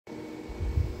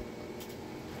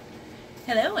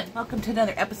Hello and welcome to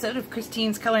another episode of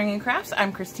Christine's Coloring and Crafts.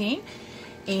 I'm Christine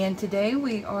and today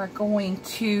we are going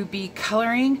to be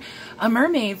coloring a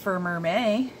mermaid for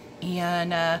Mermay,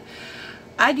 and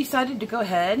I decided to go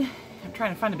ahead, I'm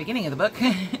trying to find the beginning of the book,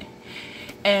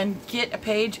 and get a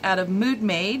page out of Mood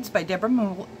Maids by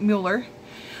Deborah Mueller.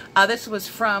 This was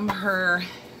from her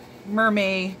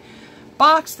Mermay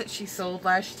box that she sold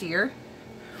last year,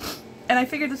 and I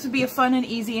figured this would be a fun and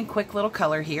easy and quick little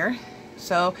color here.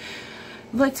 So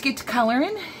let's get to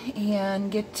coloring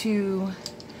and get to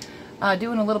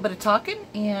doing a little bit of talking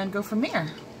and go from there.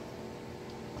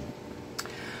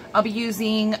 I'll be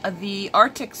using the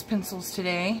Artix pencils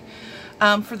today.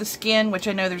 For the skin, which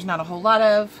I know there's not a whole lot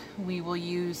of, we will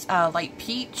use Light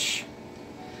Peach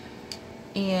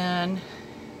and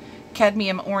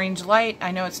Cadmium Orange Light.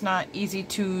 I know it's not easy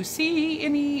to see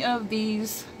any of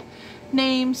these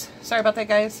names. Sorry about that,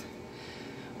 guys.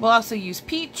 We'll also use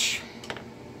Peach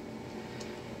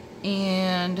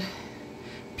and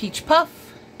Peach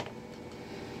Puff,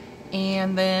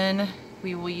 and then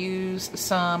we will use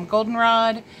some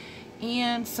Goldenrod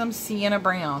and some Sienna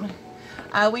Brown.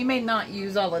 We may not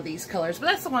use all of these colors, but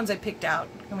that's the ones I picked out.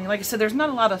 I mean, like I said, there's not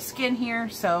a lot of skin here,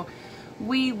 so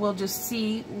we will just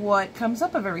see what comes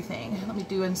up of everything. Let me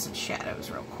do in some shadows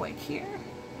real quick here.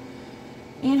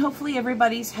 And hopefully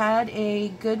everybody's had a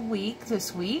good week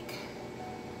this week.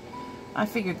 I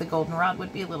figured the Goldenrod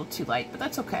would be a little too light, but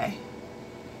that's okay.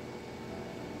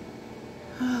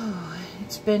 Oh,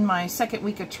 it's been my second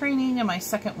week of training and my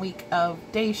second week of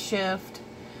day shift.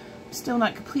 Still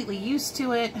not completely used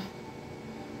to it,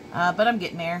 but I'm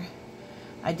getting there.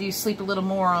 I do sleep a little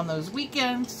more on those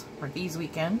weekends, or these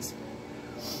weekends.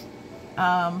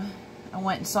 I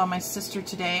went and saw my sister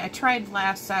today. I tried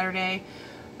last Saturday,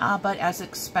 but as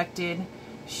expected,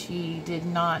 she did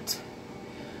not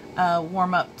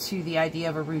warm up to the idea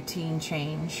of a routine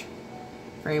change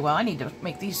very well. I need to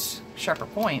make these sharper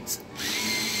points.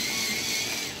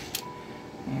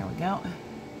 There we go.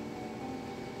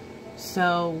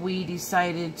 So we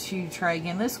decided to try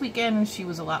again this weekend, and she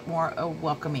was a lot more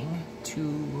welcoming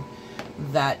to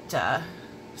that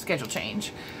schedule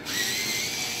change.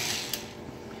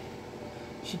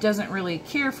 She doesn't really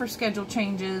care for schedule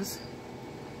changes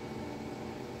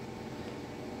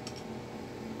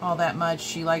all that much.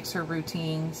 She likes her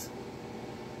routines.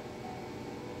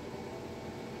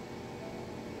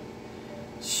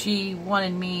 She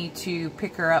wanted me to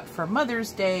pick her up for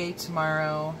Mother's Day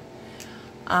tomorrow,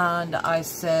 and I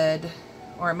said,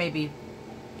 or maybe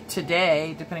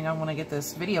today, depending on when I get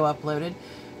this video uploaded.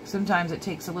 Sometimes it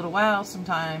takes a little while,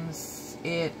 sometimes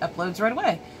it uploads right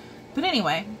away. But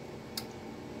anyway,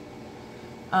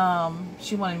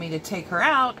 she wanted me to take her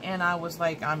out, and I was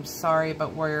like, I'm sorry,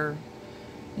 but we're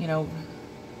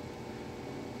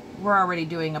already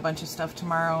doing a bunch of stuff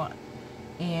tomorrow,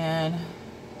 and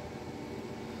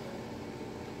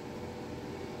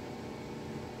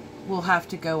we'll have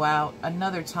to go out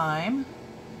another time.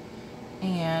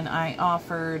 And I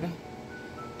offered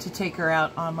to take her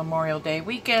out on Memorial Day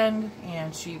weekend,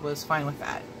 and she was fine with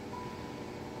that.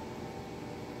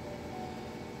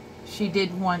 She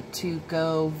did want to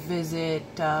go visit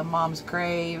Mom's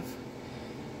grave,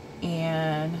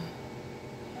 and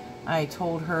I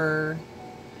told her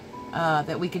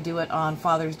that we could do it on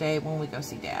Father's Day when we go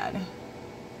see Dad.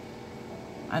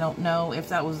 I don't know if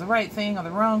that was the right thing or the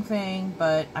wrong thing,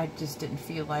 but I just didn't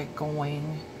feel like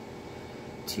going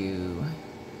to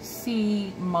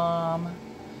see Mom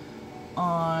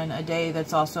on a day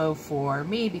that's also for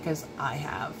me, because I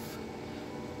have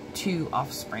 2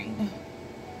 offspring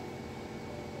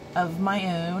of my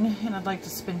own, and I'd like to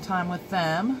spend time with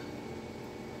them.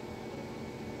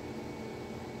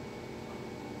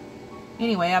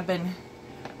 Anyway, I've been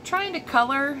trying to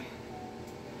color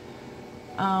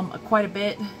quite a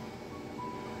bit.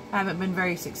 I haven't been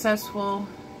very successful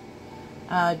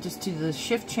just due to the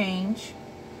shift change.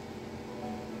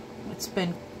 It's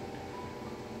been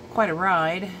quite a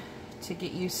ride to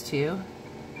get used to.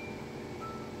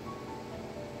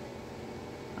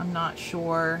 I'm not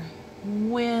sure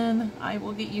when I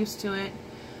will get used to it,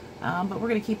 but we're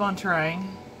going to keep on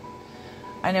trying.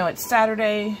 I know it's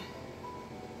Saturday,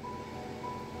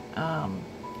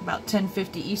 about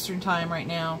 10:50 Eastern time right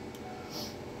now,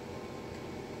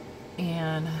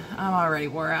 and I'm already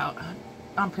wore out.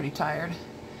 I'm pretty tired,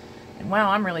 and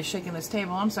wow, I'm really shaking this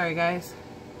table. I'm sorry, guys.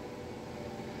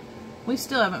 We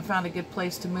still haven't found a good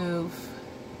place to move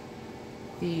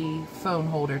the phone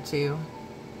holder to,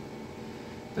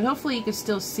 but hopefully you can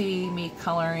still see me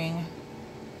coloring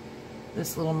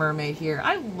this little mermaid here.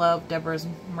 I love Deborah's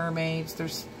mermaids.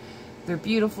 They're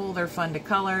beautiful, they're fun to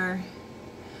color.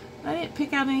 I didn't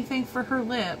pick out anything for her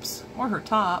lips or her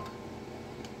top.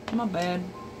 My bad.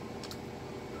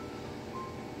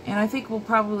 And I think we'll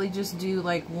probably just do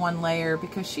like one layer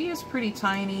because she is pretty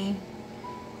tiny.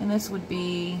 And this would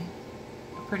be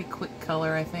a pretty quick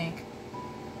color, I think.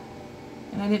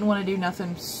 And I didn't want to do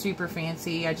nothing super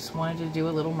fancy. I just wanted to do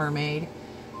a little mermaid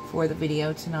for the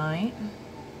video tonight.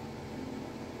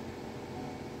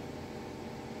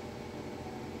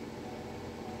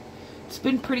 It's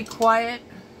been pretty quiet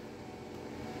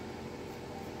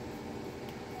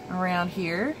around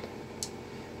here.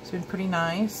 It's been pretty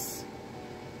nice.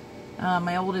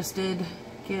 My oldest did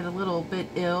get a little bit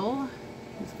ill.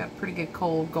 He's got a pretty good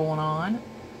cold going on.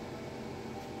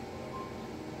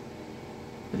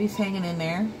 But he's hanging in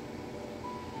there.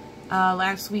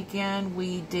 Last weekend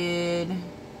we did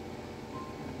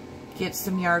get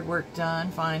some yard work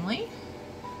done finally.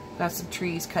 Got some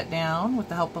trees cut down with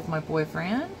the help of my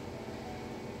boyfriend.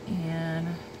 And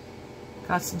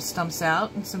got some stumps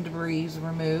out and some debris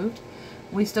removed.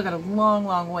 We still got a long,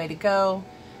 long way to go.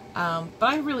 But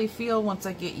I really feel once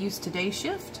I get used to day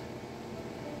shift,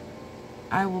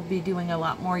 I will be doing a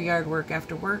lot more yard work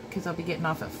after work because I'll be getting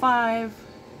off at 5.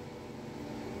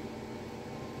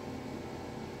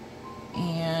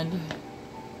 And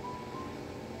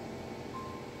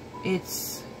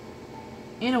it's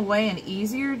in a way an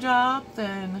easier job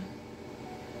than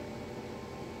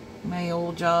my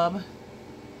old job.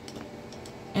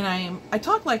 And I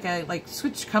talk like I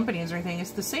switched companies or anything.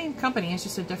 It's the same company, it's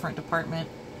just a different department.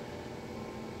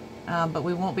 But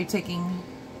we won't be taking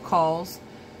calls.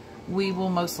 We will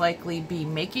most likely be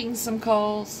making some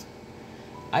calls.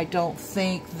 I don't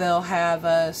think they'll have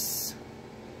us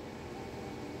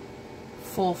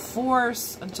full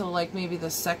force until like maybe the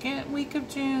 2nd week of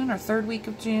June or 3rd week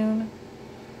of June.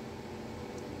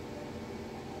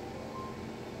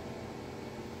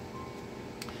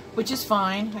 Which is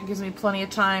fine. It gives me plenty of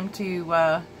time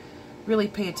to really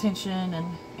pay attention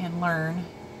and learn.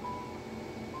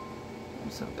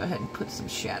 So go ahead and put some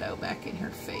shadow back in her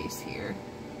face here.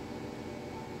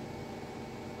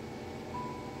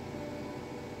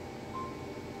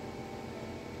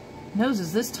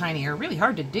 Noses this tiny are really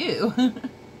hard to do.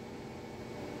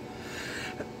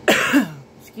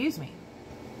 Excuse me.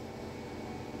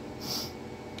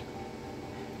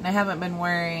 And I haven't been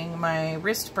wearing my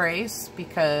wrist brace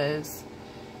because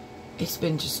it's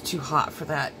been just too hot for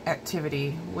that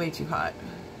activity. Way too hot.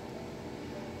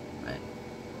 But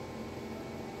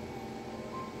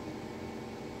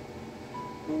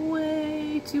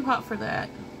way too hot for that.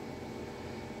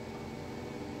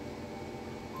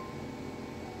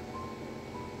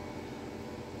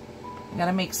 I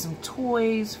gotta make some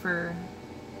toys for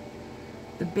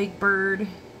the big bird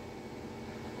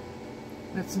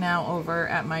that's now over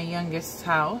at my youngest's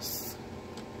house.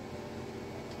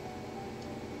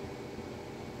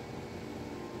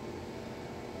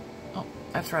 Oh,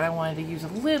 that's right, I wanted to use a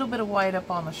little bit of white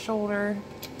up on the shoulder.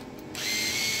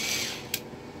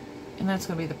 And that's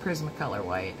gonna be the Prismacolor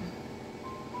white.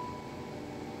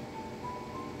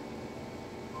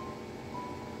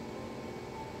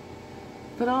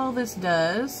 But all this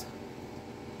does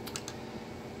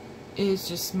is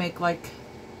just make like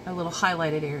a little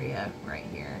highlighted area right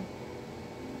here.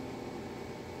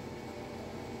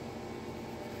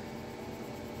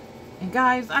 And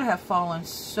guys, I have fallen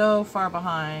so far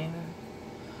behind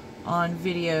on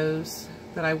videos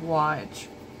that I watch.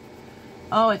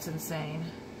 Oh, it's insane.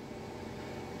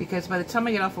 Because by the time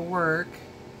I get off of work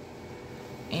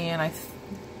and I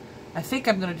think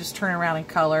I'm going to just turn around and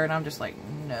color, and I'm just like,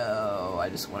 no, I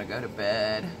just want to go to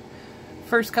bed.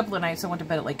 First couple of nights I went to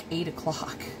bed at like 8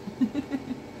 o'clock.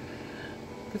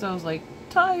 Because I was like,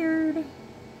 tired.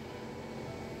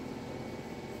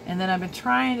 And then I've been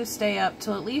trying to stay up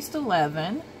till at least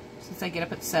 11, since I get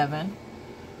up at 7.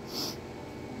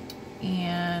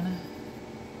 And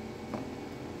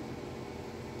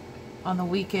on the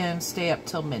weekend, stay up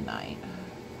till midnight-ish.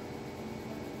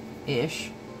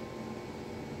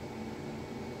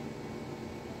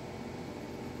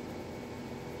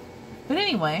 But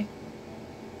anyway,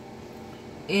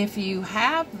 if you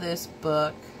have this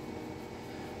book,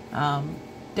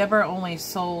 Deborah only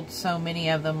sold so many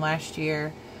of them last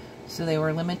year, so they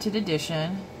were limited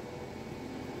edition.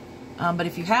 But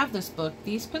if you have this book,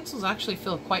 these pencils actually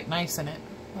feel quite nice in it.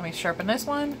 Let me sharpen this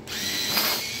one.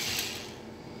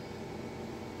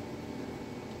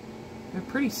 They're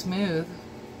pretty smooth.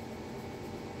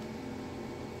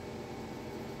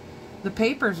 The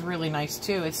paper's really nice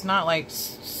too. It's not like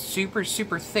super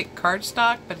thick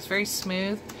cardstock, but it's very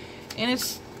smooth. And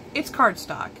it's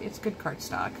cardstock. It's good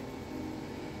cardstock.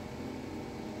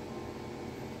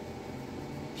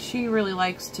 She really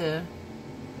likes to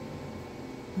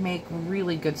make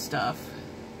really good stuff.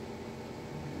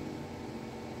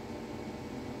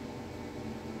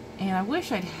 And I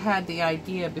wish I'd had the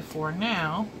idea before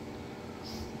now,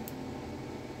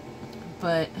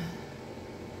 but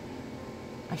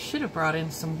I should have brought in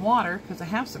some water because I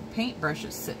have some paint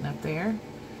brushes sitting up there.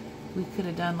 We could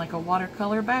have done like a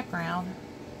watercolor background.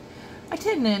 I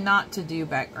tend not to do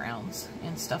backgrounds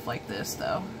and stuff like this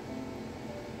though.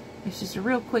 It's just a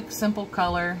real quick, simple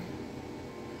color.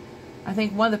 I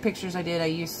think one of the pictures I did, I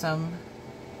used some,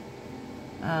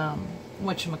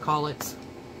 whatchamacallits.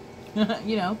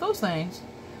 You know, those things.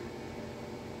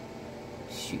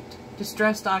 Shoot.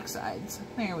 Distressed oxides.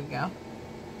 There we go.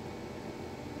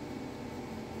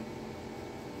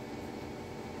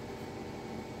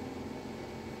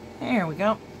 There we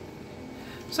go.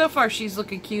 So far she's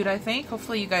looking cute, I think.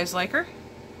 Hopefully you guys like her.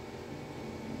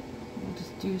 We'll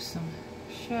just do some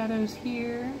shadows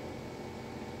here.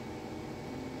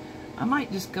 I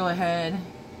might just go ahead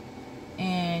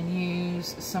and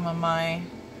use some of my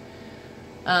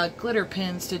glitter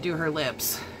pens to do her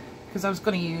lips, because I was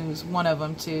going to use one of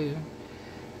them to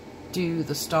do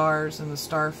the stars and the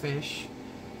starfish,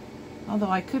 although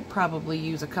I could probably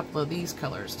use a couple of these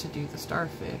colors to do the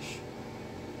starfish.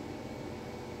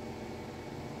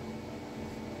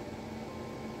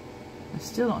 I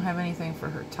still don't have anything for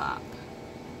her top.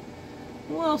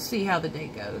 We'll see how the day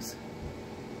goes.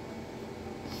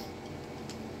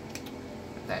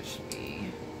 That should be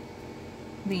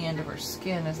the end of her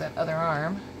skin, is that other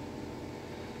arm.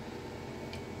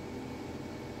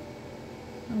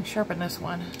 Let me sharpen this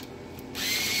one.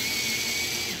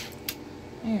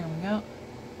 There we go.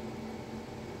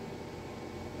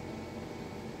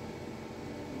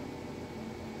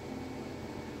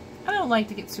 I don't like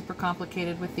to get super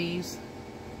complicated with these.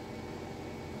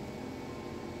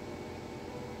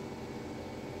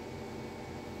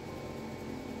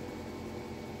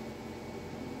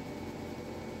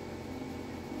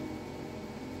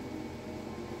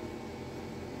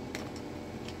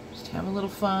 Have a little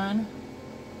fun.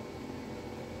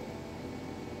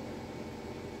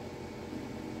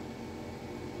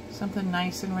 Something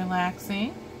nice and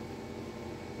relaxing.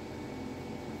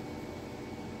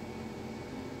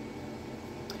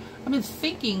 I've been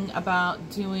thinking about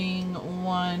doing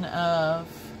one of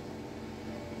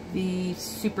the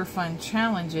super fun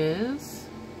challenges.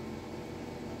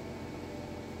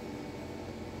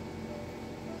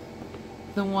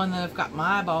 The one that I've got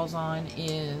my eyeballs on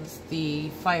is the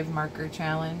 5 marker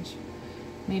challenge.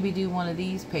 Maybe do one of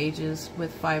these pages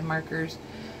with 5 markers.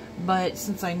 But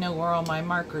since I know where all my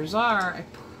markers are, I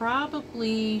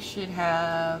probably should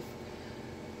have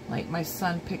like my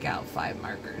son pick out 5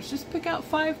 markers. Just pick out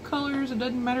 5 colors. It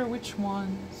doesn't matter which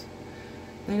ones.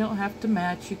 They don't have to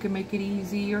match. You can make it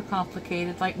easy or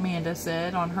complicated like Manda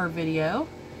said on her video.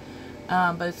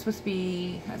 But it's supposed to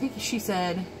be, I think she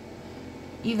said,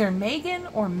 either Megan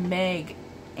or Meg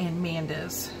and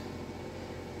Manda's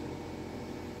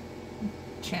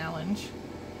challenge.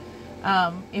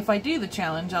 If I do the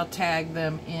challenge, I'll tag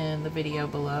them in the video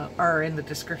below, or in the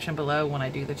description below when I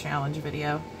do the challenge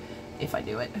video, if I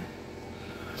do it.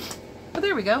 But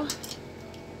there we go.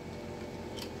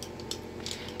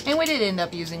 And we did end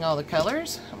up using all the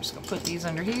colors. I'm just going to put these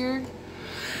under here.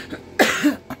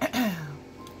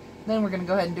 Then we're going to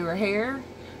go ahead and do her hair.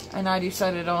 And I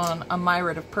decided on a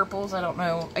myriad of purples. I don't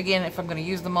know, again, if I'm going to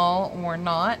use them all or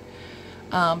not.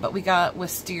 But we got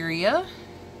wisteria.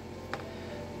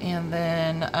 And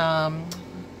then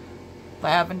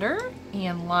lavender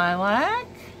and lilac.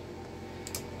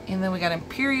 And then we got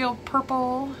imperial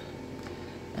purple.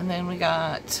 And then we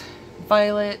got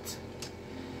violet.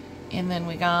 And then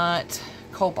we got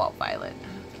cobalt violet.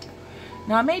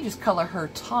 Now I may just color her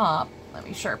top. Let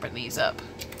me sharpen these up.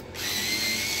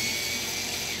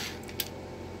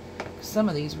 Some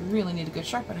of these really need a good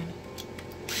sharpening.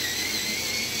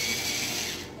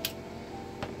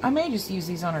 I may just use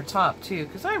these on her top too,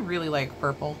 because I really like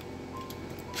purple.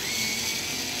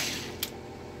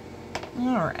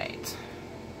 Alright.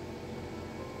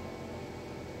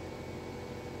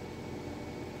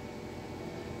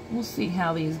 We'll see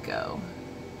how these go.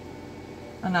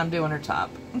 And I'm doing her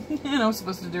top. And I'm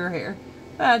supposed to do her hair.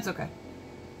 That's okay.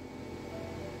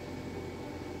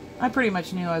 I pretty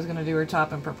much knew I was going to do her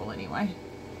top in purple anyway.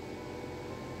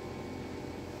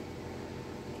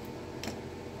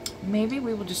 Maybe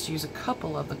we will just use a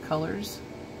couple of the colors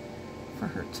for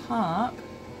her top.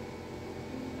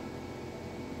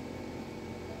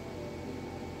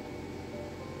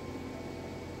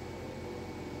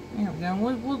 There we go.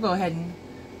 We'll go ahead and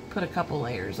put a couple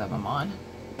layers of them on.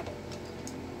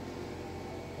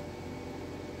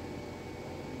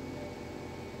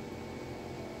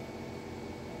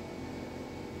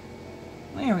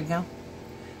 There we go.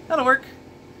 That'll work.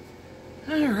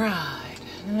 Alright,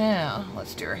 now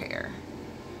let's do her hair.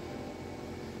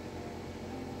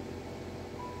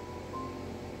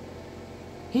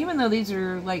 Even though these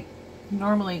are like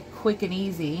normally quick and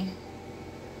easy,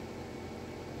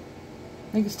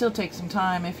 they can still take some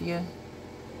time if you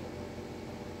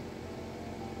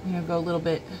go a little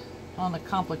bit on the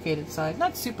complicated side.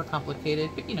 Not super complicated,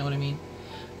 but you know what I mean.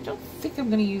 I don't think I'm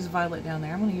going to use violet down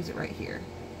there. I'm going to use it right here.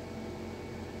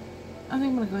 I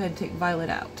think I'm going to go ahead and take violet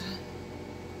out.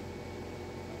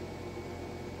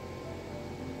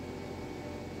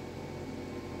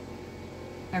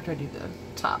 After I do the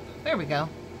top. There we go.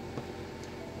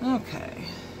 Okay.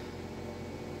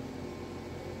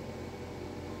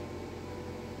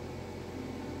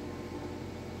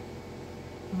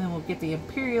 And then we'll get the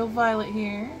Imperial Violet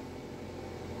here.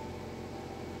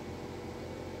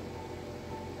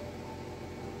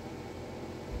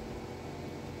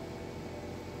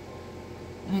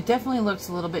 And it definitely looks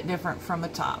a little bit different from the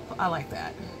top. I like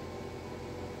that.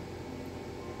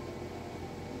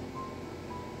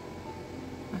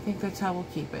 I think that's how we'll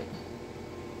keep it.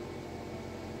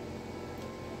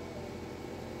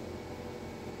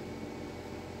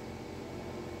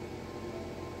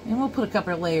 And we'll put a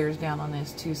couple of layers down on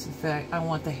this too, since I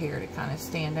want the hair to kind of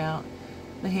stand out.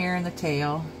 The hair and the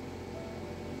tail.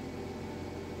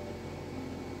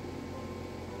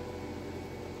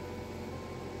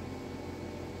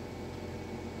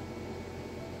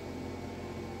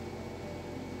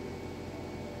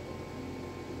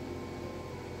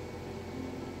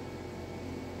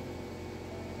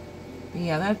 But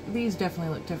yeah, these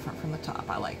definitely look different from the top.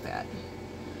 I like that.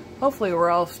 Hopefully we're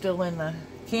all still in the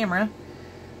camera.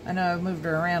 I know I've moved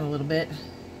her around a little bit.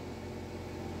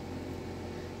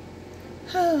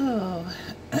 Oh,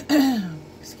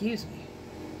 excuse me.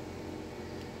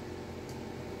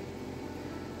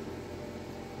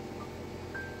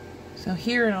 So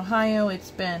here in Ohio,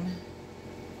 it's been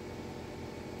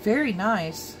very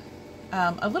nice.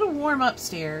 A little warm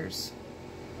upstairs.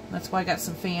 That's why I got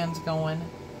some fans going.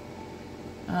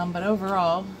 But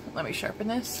overall, let me sharpen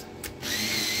this.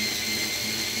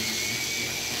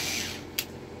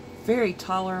 Very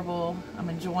tolerable. I'm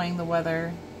enjoying the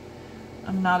weather.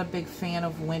 I'm not a big fan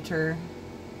of winter.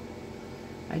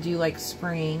 I do like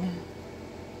spring.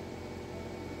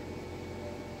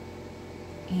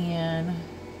 And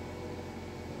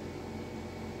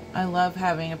I love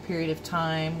having a period of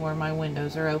time where my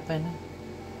windows are open.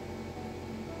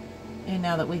 And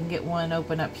now that we can get one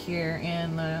open up here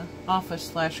in the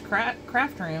office /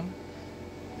 craft room,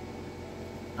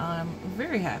 I'm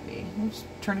very happy. We'll just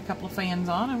turn a couple of fans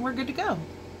on and we're good to go.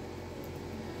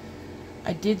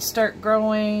 I did start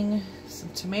growing some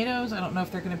tomatoes. I don't know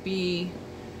if they're going to be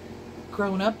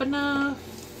grown up enough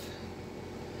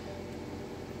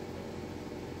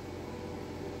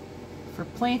for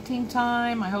planting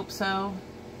time. I hope so.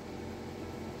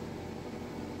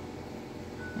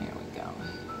 There we go.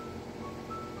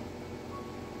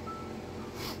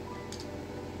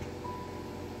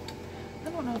 I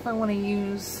don't know if I want to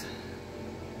use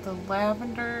the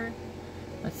lavender.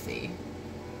 Let's see.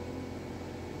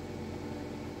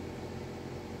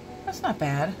 That's not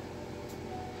bad.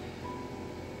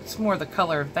 It's more the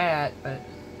color of that, but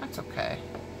that's okay.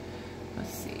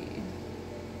 Let's see.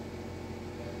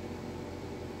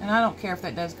 And I don't care if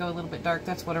that does go a little bit dark.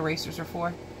 That's what erasers are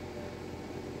for.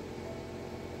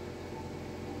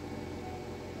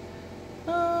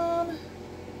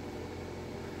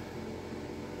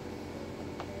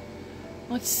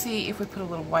 Let's see if we put a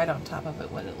little white on top of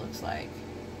it, what it looks like.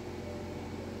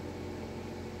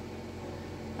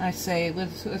 I say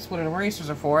that's what erasers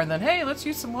are for, and then hey, let's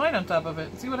use some white on top of it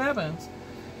and see what happens.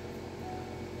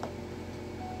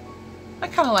 I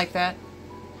kind of like that,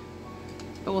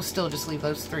 but we'll still just leave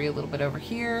those three a little bit over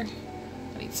here.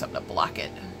 I need something to block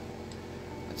it.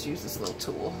 Let's use this little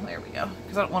tool. There we go,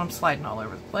 because I don't want them sliding all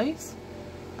over the place.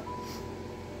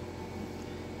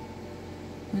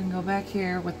 And go back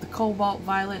here with the Cobalt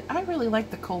Violet. I really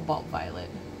like the Cobalt Violet.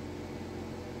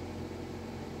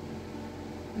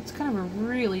 It's kind of a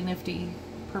really nifty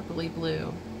purpley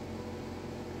blue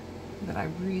that I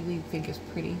really think is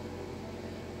pretty.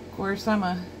 Of course, I'm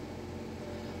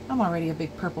already a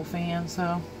big purple fan,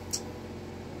 so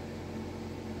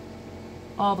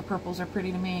all the purples are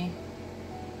pretty to me.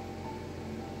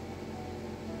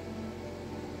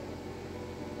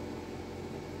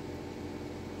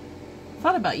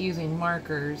 Thought about using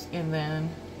markers and then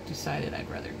decided I'd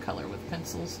rather color with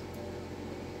pencils.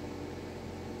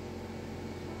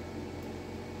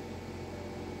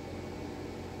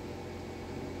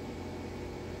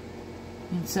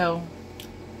 And so,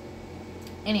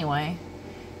 anyway,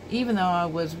 even though I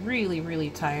was really, really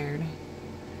tired,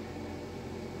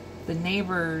 the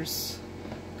neighbors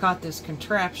got this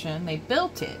contraption. They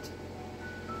built it,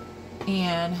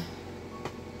 and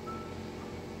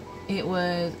it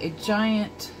was a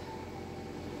giant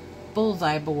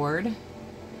bullseye board,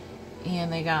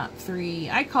 and they got 3,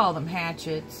 I call them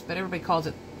hatchets, but everybody calls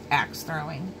it axe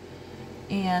throwing.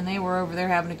 And they were over there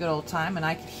having a good old time, and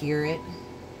I could hear it.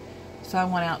 So I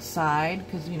went outside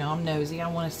because, you know, I'm nosy.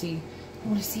 I want to see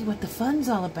what the fun's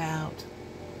all about.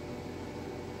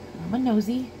 I'm a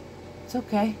nosy. It's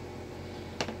okay.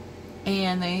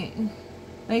 And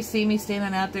they see me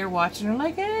standing out there watching. They're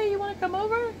like, "Hey, you want to come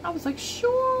over?" I was like,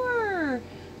 "Sure.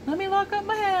 Let me lock up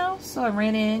my house." So I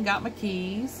ran in, got my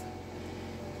keys,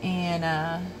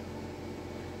 and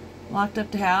locked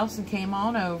up the house and came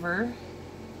on over.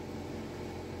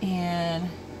 And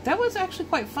that was actually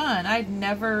quite fun. I'd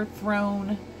never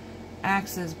thrown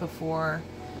axes before,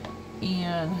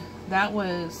 and that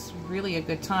was really a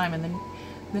good time. And then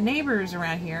the neighbors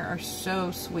around here are so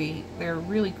sweet. They're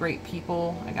really great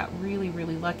people. I got really,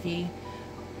 really lucky,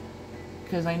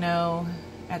 because I know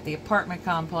at the apartment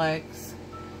complex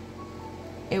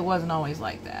it wasn't always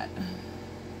like that.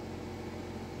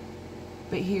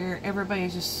 But here everybody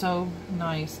is just so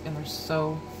nice, and they're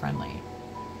so friendly.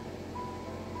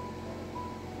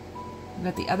 We've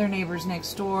got the other neighbors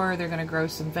next door. They're going to grow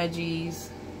some veggies.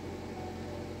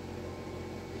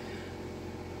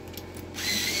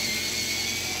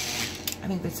 I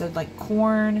think they said like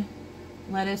corn,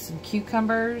 lettuce, and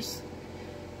cucumbers.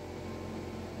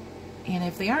 And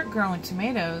if they aren't growing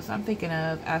tomatoes, I'm thinking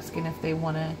of asking if they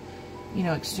want to, you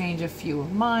know, exchange a few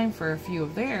of mine for a few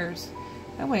of theirs.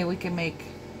 That way we can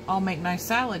all make nice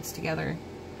salads together.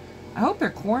 I hope their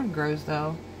corn grows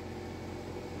though.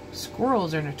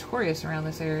 Squirrels are notorious around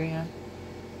this area.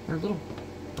 They're little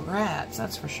brats,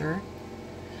 that's for sure.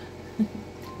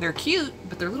 They're cute,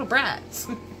 but they're little brats.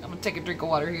 I'm gonna take a drink of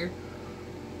water here.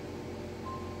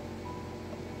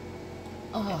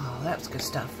 Oh, that was good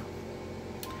stuff.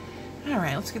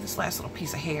 Alright, let's get this last little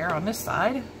piece of hair on this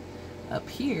side, up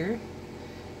here,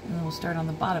 and then we'll start on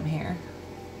the bottom here.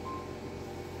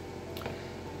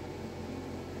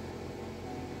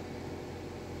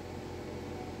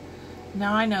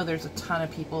 Now I know there's a ton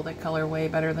of people that color way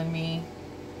better than me,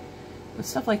 but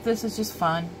stuff like this is just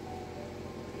fun.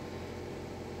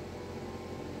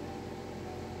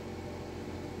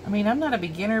 I mean, I'm not a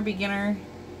beginner, but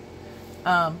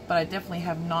I definitely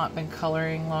have not been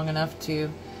coloring long enough to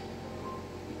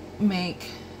make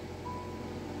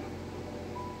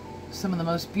some of the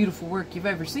most beautiful work you've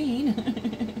ever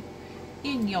seen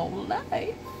in your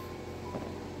life.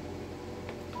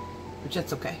 Which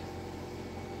that's okay.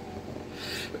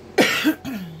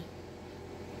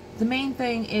 The main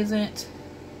thing isn't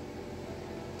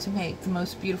to make the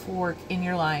most beautiful work in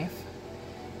your life.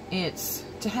 It's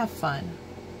to have fun.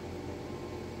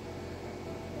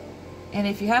 And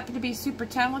if you happen to be super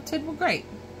talented, well, great.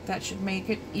 That should make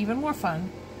it even more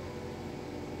fun.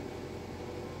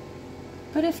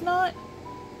 But if not,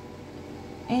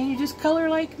 and you just color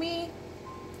like me,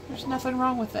 there's nothing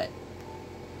wrong with it.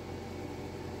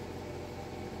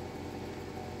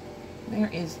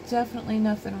 There is definitely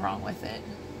nothing wrong with it.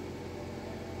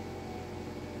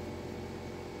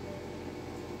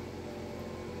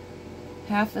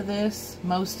 Half of this,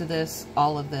 most of this,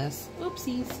 all of this.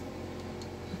 Oopsies.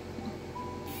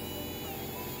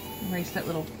 Erase that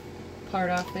little part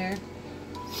off there.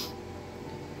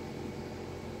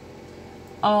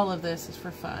 All of this is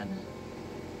for fun.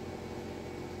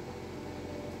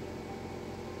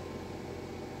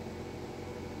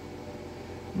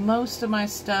 Most of my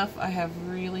stuff I have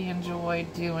really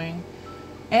enjoyed doing.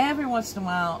 Every once in a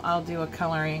while I'll do a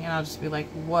coloring and I'll just be like,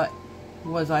 what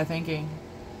was I thinking?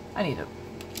 I need to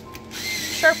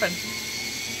sharpen.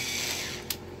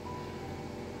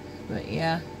 But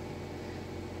yeah,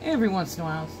 every once in a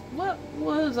while, what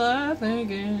was I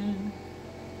thinking?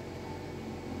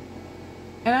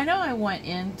 And I know I went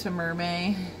into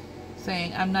Mermaid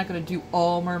saying I'm not going to do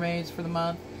all mermaids for the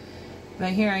month, but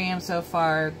here I am so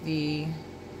far.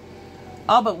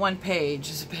 All but one page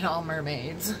has been all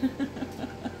mermaids.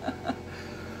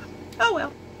 Oh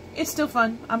well, it's still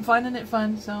fun. I'm finding it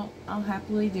fun, so I'll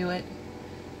happily do it.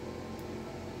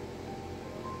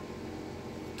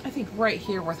 I think right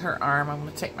here with her arm, I'm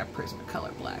going to take my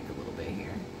Prismacolor black a little bit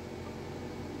here.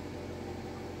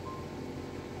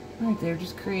 Right there,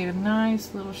 just create a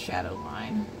nice little shadow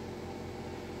line.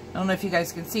 I don't know if you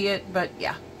guys can see it, but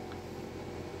yeah.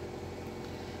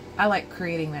 I like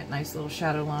creating that nice little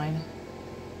shadow line.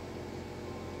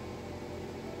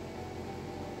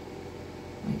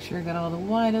 Make sure I got all the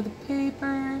white of the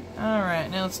paper. Alright,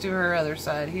 now let's do her other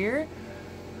side here.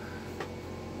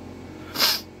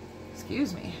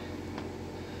 Excuse me.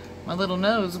 My little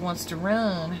nose wants to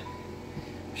run.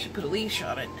 I should put a leash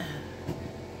on it.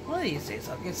 One of these days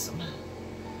I'll get some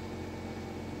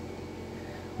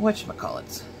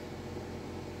whatchamacallits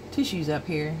tissues up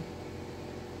here.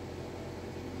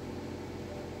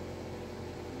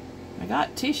 I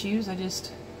got tissues, I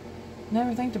just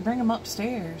never think to bring them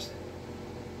upstairs.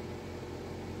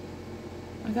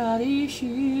 I got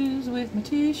issues with my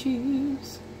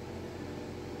tissues.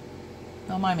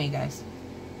 Don't mind me, guys.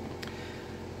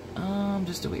 I'm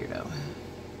just a weirdo.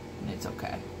 And it's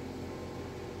okay.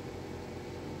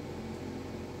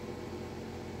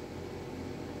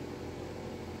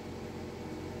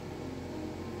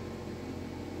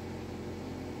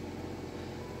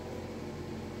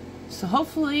 So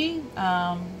hopefully,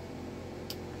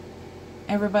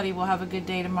 everybody will have a good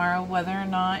day tomorrow, whether or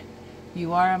not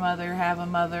you are a mother, have a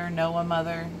mother, know a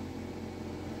mother.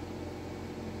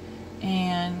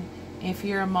 And if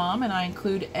you're a mom, and I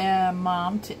include a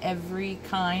mom to every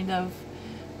kind of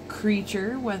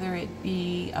creature, whether it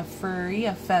be a furry,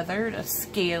 a feathered, a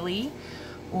scaly,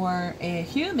 or a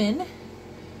human,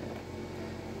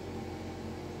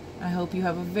 I hope you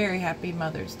have a very happy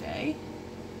Mother's Day.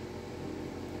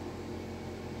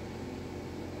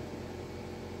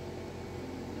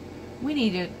 We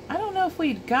needed, I don't know if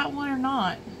we'd got one or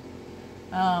not,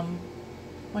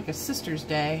 like a Sister's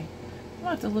Day.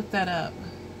 I'll have to look that up.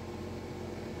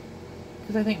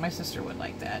 Because I think my sister would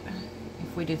like that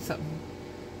if we did something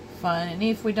fun. And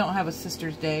if we don't have a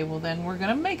Sister's Day, well then we're going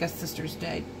to make a Sister's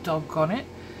Day. Doggone it.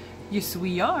 Yes,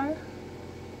 we are.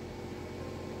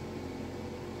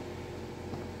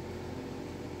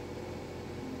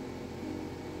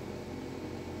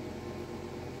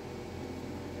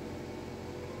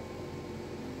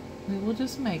 We will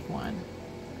just make one.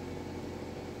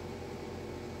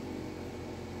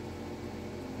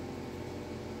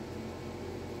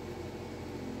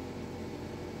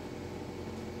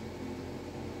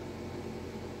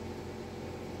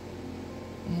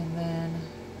 And then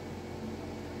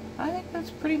I think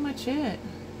that's pretty much it.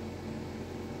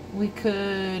 We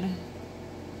could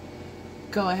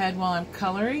go ahead while I'm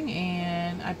coloring,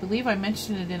 and I believe I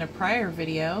mentioned it in a prior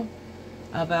video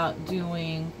about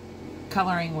doing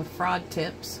coloring with fraud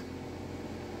tips.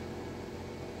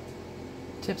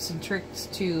 Tips and tricks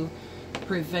to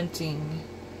preventing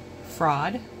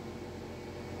fraud.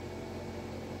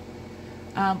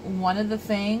 One of the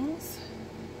things,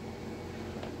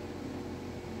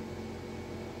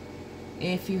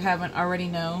 if you haven't already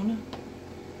known,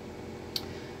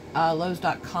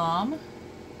 Lowe's.com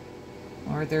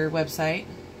or their website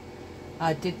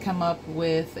did come up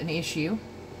with an issue.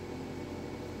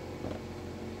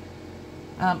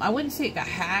 I wouldn't say it got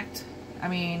hacked. I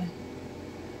mean,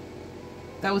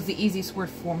 that was the easiest word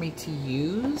for me to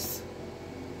use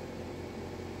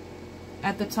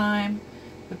at the time.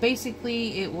 But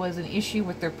basically, it was an issue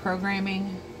with their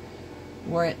programming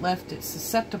where it left it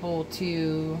susceptible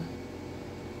to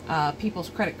people's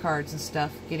credit cards and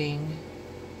stuff getting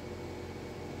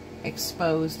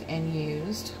exposed and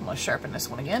used. I'm going to sharpen this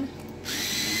one again.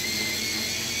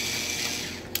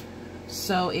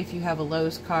 So if you have a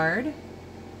Lowe's card,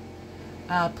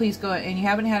 please go, and you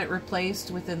haven't had it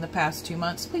replaced within the past 2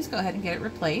 months, please go ahead and get it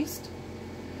replaced.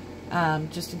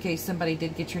 Just in case somebody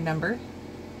did get your number.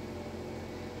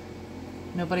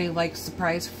 Nobody likes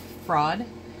surprise fraud.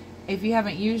 If you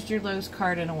haven't used your Lowe's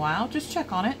card in a while, just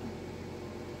check on it.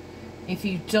 If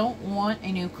you don't want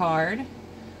a new card,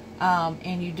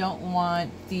 and you don't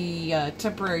want the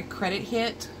temporary credit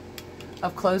hit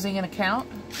of closing an account,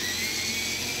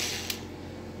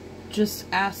 just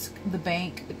ask the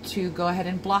bank to go ahead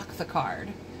and block the card.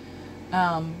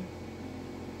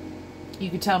 You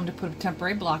can tell them to put a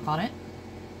temporary block on it,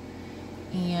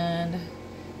 and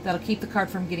that'll keep the card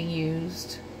from getting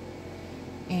used.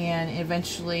 And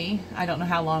eventually, I don't know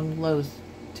how long Lowe's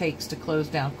takes to close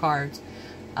down cards,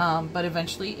 but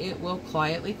eventually it will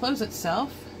quietly close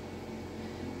itself,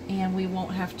 and we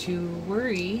won't have to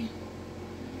worry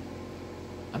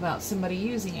about somebody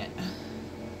using it.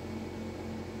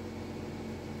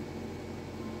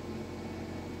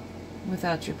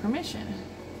 Without your permission.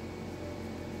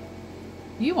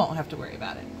 You won't have to worry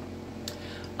about it.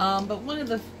 But one of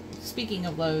the, speaking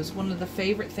of Lowe's, one of the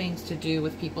favorite things to do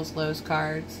with people's Lowe's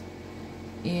cards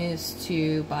is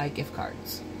to buy gift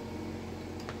cards.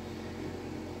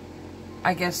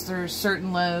 I guess there's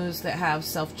certain Lowe's that have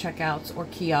self-checkouts or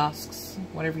kiosks,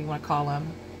 whatever you want to call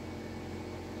them.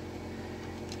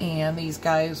 And these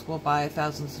guys will buy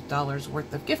thousands of dollars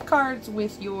worth of gift cards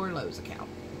with your Lowe's account.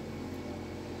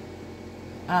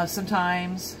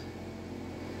 Sometimes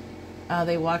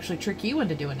they will actually trick you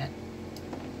into doing it.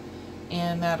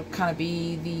 And that'll kind of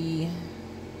be the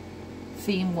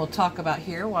theme we'll talk about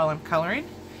here while I'm coloring,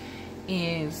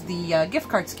 is the gift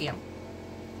card scam.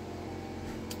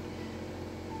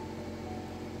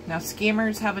 Now,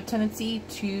 scammers have a tendency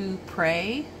to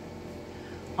prey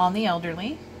on the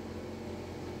elderly,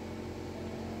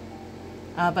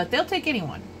 but they'll take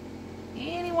anyone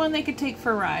they could take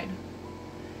for a ride.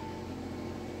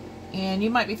 And you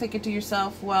might be thinking to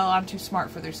yourself, well, I'm too smart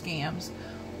for their scams,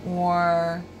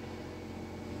 or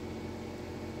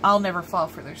I'll never fall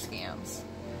for their scams.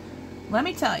 Let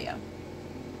me tell you,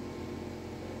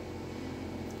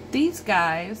 these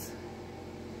guys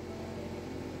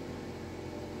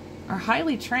are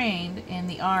highly trained in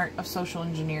the art of social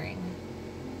engineering.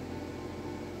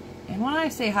 And when I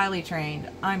say highly trained,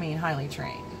 I mean highly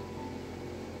trained.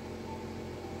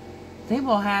 They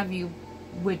will have you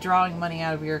withdrawing money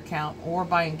out of your account or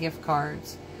buying gift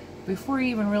cards before you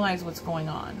even realize what's going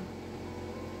on.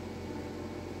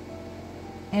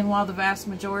 And while the vast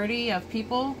majority of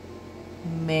people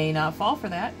may not fall for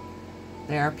that,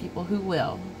 there are people who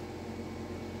will.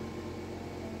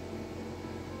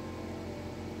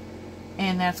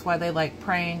 And that's why they like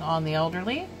preying on the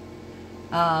elderly,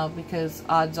 because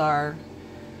odds are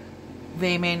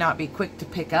they may not be quick to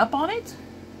pick up on it,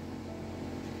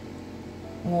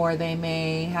 or they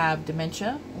may have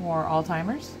dementia or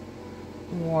Alzheimer's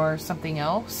or something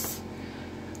else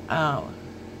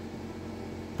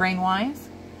brain-wise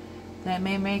that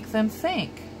may make them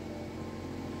think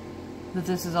that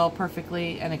this is all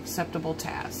perfectly an acceptable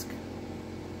task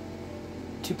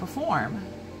to perform.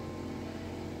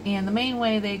 And the main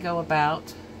way they go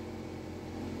about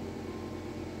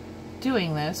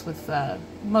doing this with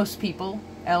most people,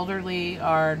 elderly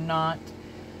are not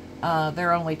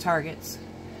their only targets.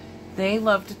 They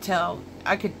love to tell,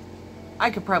 I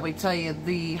could probably tell you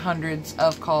the hundreds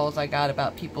of calls I got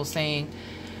about people saying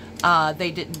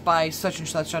they didn't buy such and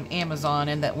such on Amazon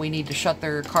and that we need to shut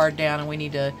their card down and we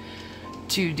need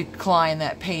to decline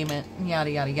that payment, yada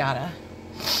yada yada.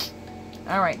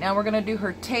 Alright, now we're going to do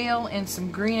her tail in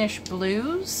some greenish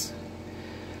blues.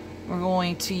 We're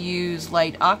going to use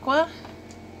light aqua,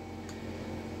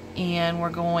 and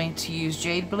we're going to use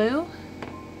jade blue.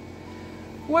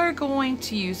 We're going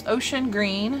to use ocean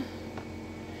green,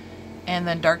 and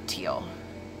then dark teal.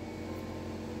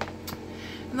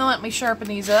 And then let me sharpen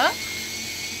these up.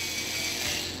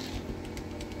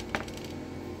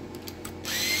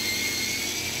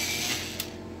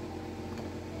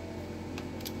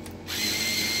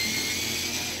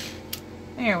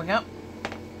 There we go.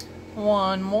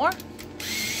 One more.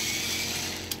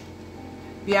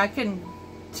 Yeah, I can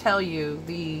tell you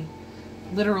the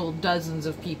literal dozens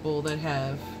of people that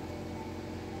have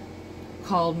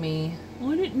called me,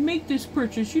 well, I didn't make this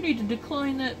purchase, you need to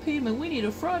decline that payment, we need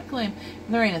a fraud claim.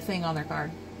 And there ain't a thing on their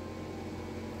card.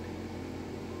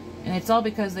 And it's all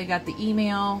because they got the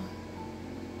email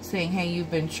saying, hey,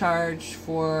 you've been charged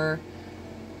for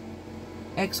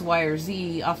X, Y, or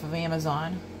Z off of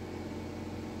Amazon.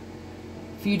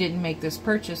 If you didn't make this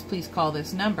purchase, please call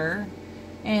this number.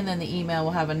 And then the email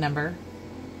will have a number.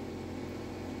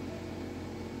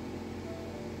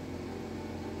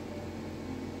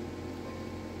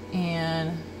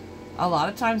 And a lot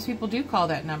of times people do call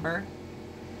that number.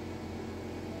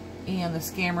 And the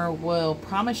scammer will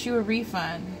promise you a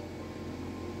refund,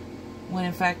 when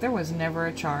in fact there was never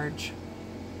a charge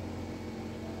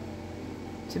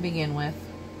to begin with.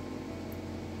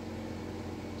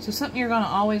 So something you're going to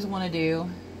always want to do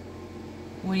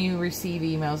when you receive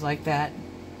emails like that,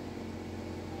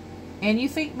 and you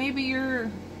think maybe your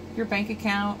bank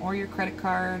account or your credit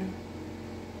card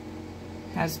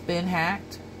has been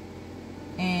hacked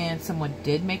and someone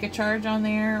did make a charge on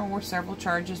there, or several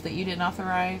charges that you didn't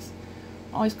authorize,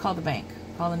 always call the bank.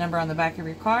 Call the number on the back of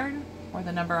your card or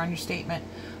the number on your statement.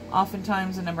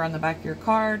 Oftentimes the number on the back of your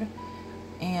card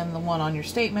and the one on your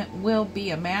statement will be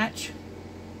a match.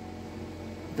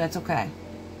 That's okay.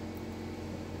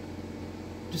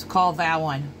 Just call that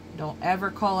one. Don't ever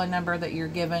call a number that you're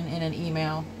given in an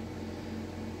email.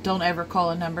 Don't ever call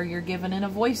a number you're given in a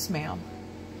voicemail.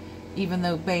 Even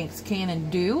though banks can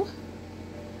and do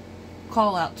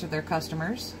call out to their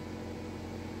customers,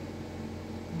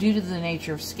 due to the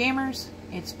nature of scammers,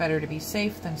 it's better to be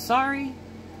safe than sorry.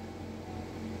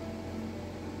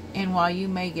 And while you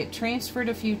may get transferred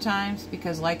a few times,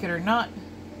 because like it or not,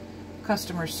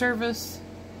 customer service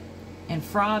and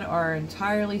fraud are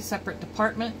entirely separate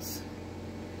departments,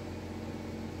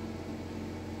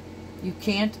 you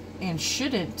can't and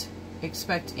shouldn't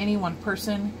expect any one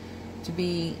person to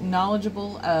be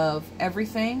knowledgeable of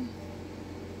everything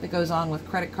that goes on with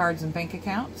credit cards and bank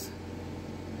accounts.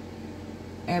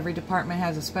 Every department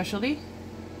has a specialty.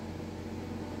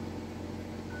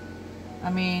 I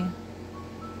mean,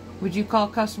 would you call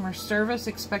customer service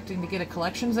expecting to get a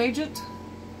collections agent?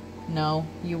 No,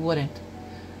 you wouldn't.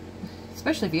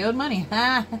 Especially if you owed money.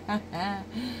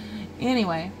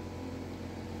 Anyway,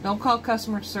 don't call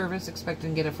customer service expecting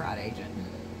to get a fraud agent.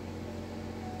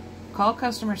 Call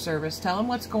customer service, tell them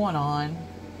what's going on,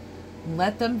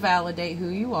 let them validate who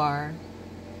you are,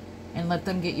 and let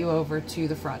them get you over to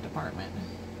the fraud department.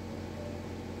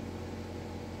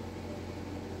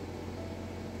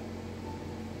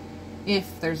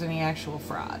 If there's any actual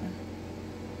fraud.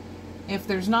 If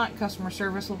there's not, customer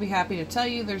service will be happy to tell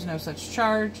you there's no such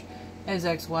charge as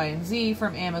X, Y, and Z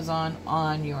from Amazon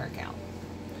on your account.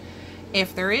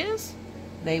 If there is,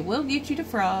 they will get you to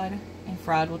fraud, and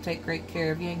fraud will take great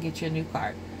care of you and get you a new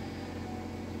card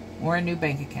or a new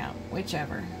bank account,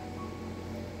 whichever.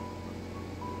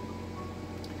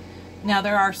 Now,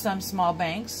 there are some small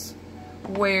banks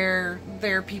where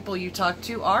their people you talk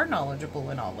to are knowledgeable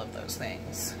in all of those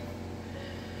things,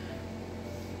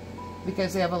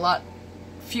 because they have a lot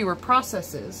fewer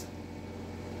processes.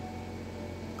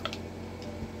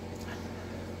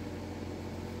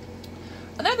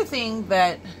 Another thing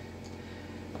that,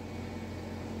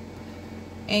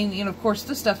 and you know, of course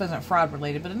this stuff isn't fraud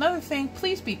related, but another thing,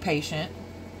 please be patient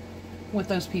with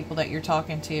those people that you're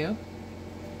talking to.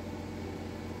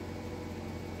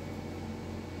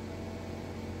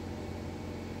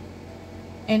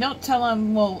 And don't tell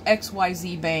them, well,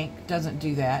 XYZ Bank doesn't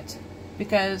do that,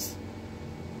 because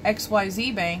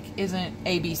XYZ Bank isn't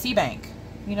ABC Bank.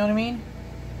 You know what I mean?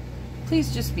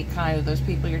 Please just be kind to those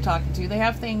people you're talking to. They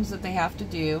have things that they have to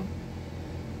do.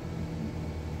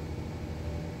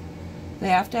 They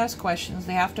have to ask questions.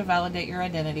 They have to validate your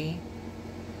identity.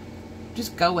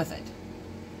 Just go with it.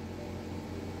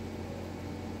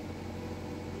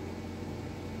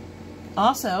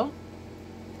 Also,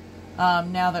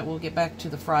 now that we'll get back to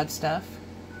the fraud stuff,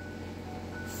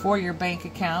 for your bank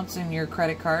accounts and your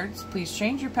credit cards, please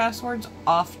change your passwords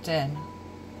often,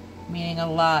 meaning a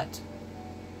lot.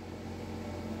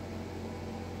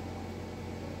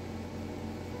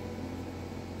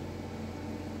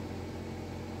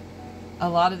 A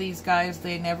lot of these guys,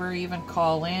 they never even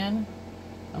call in.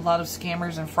 A lot of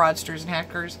scammers and fraudsters and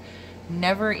hackers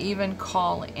never even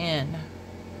call in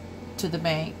to the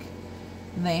bank.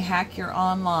 And they hack your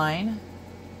online,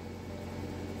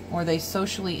 or they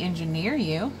socially engineer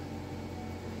you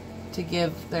to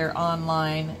give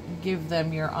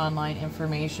them your online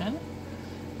information.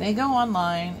 They go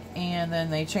online and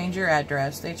then they change your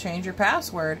address, they change your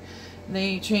password,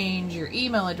 they change your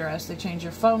email address, they change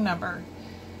your phone number.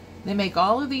 They make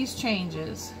all of these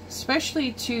changes,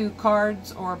 especially to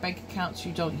cards or bank accounts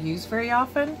you don't use very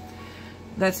often.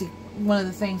 That's one of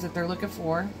the things that they're looking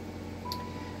for,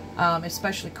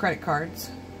 especially credit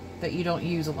cards that you don't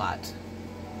use a lot.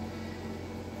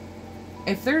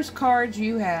 If there's cards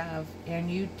you have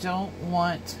and you don't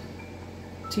want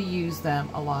to use them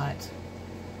a lot,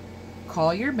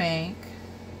 call your bank,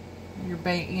 your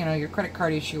credit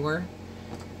card issuer,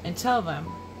 and tell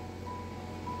them,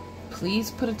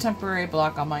 please put a temporary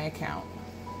block on my account.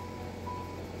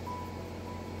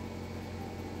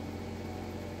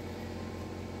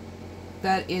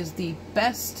 That is the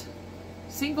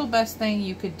single best thing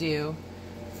you could do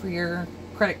for your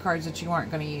credit cards that you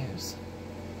aren't going to use.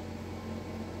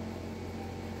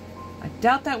 I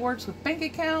doubt that works with bank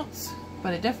accounts,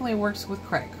 but it definitely works with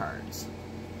credit cards.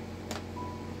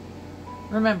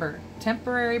 Remember,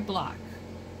 temporary block.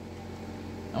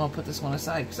 I'm going to put this one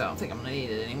aside because I don't think I'm going to need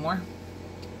it anymore.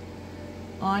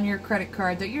 On your credit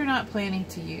card that you're not planning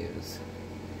to use.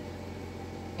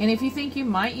 And if you think you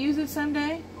might use it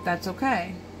someday, that's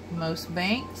okay. Most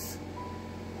banks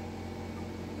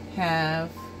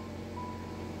have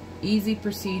easy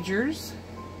procedures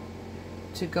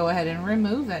to go ahead and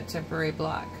remove that temporary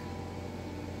block.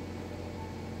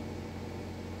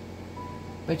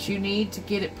 But you need to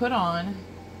get it put on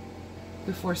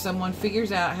before someone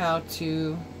figures out how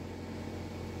to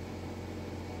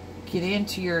get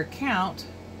into your account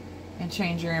and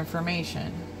change your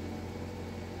information.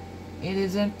 It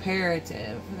is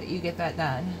imperative that you get that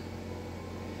done.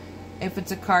 If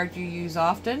it's a card you use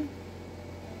often,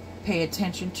 pay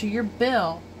attention to your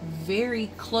bill very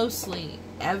closely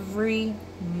every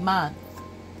month.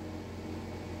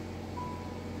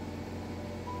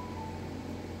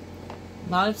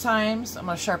 A lot of times, I'm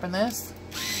going to sharpen this.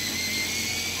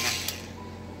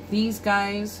 These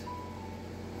guys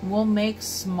will make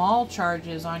small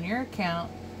charges on your account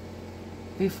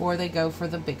before they go for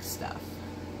the big stuff.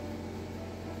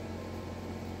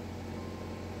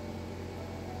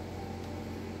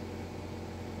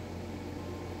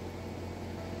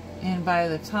 And by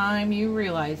the time you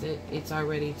realize it, it's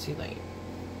already too late.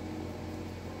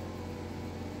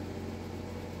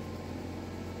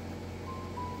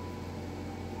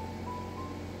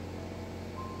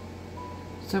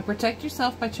 So protect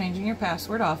yourself by changing your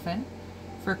password often.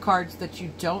 For cards that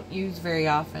you don't use very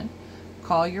often,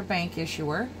 call your bank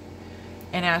issuer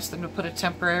and ask them to put a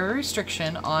temporary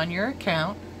restriction on your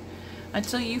account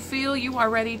until you feel you are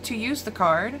ready to use the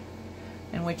card,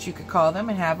 in which you could call them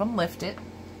and have them lift it.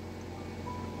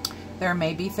 There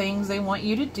may be things they want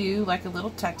you to do, like a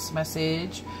little text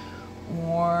message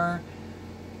or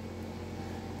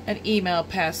an email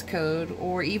passcode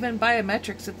or even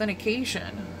biometrics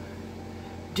authentication.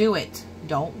 Do it.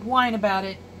 Don't whine about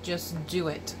it. Just do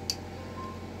it.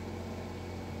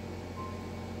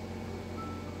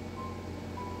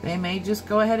 They may just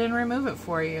go ahead and remove it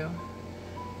for you.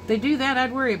 If they do that,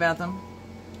 I'd worry about them.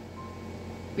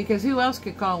 Because who else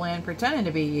could call in pretending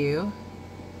to be you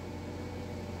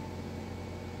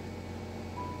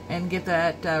and get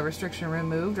that restriction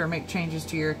removed or make changes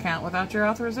to your account without your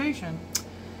authorization?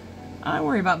 I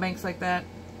worry about banks like that.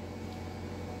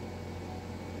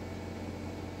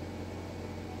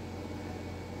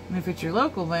 And if it's your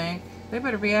local bank, they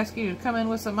better be asking you to come in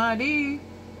with some ID.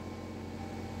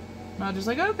 Not just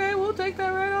like, okay, we'll take that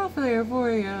right off of there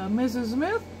for you, Mrs.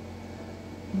 Smith.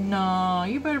 No,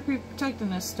 you better be protecting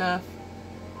this stuff.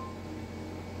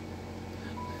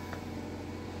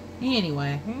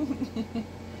 Anyway.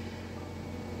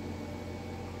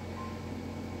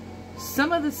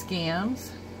 Some of the scams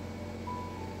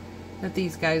that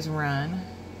these guys run,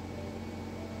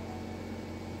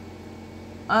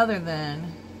 other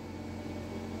than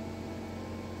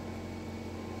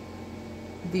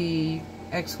the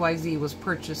XYZ was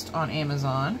purchased on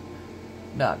Amazon.com.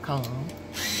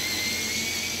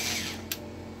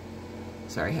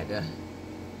 Sorry, I had to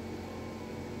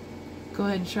go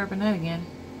ahead and sharpen that again.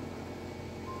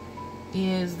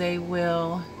 Is they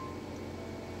will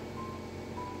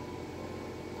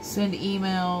send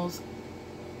emails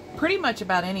pretty much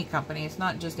about any company. It's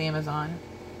not just Amazon.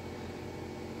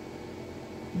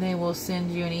 They will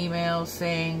send you an email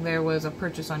saying there was a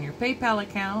purchase on your PayPal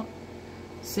account.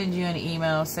 Send you an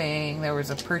email saying there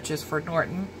was a purchase for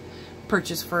Norton,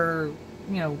 purchase for,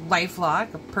 you know,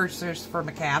 LifeLock, a purchase for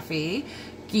McAfee,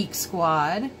 Geek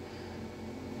Squad,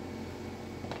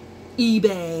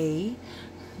 eBay.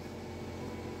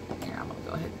 Here, I'm going to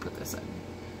go ahead and put this in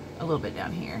a little bit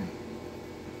down here.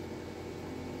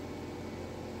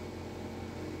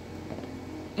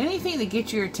 Anything that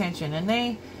gets your attention. And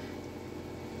they,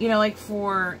 you know, like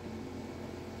for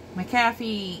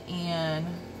McAfee and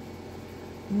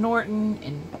Norton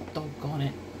and doggone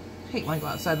it, I hate when I go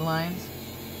outside the lines.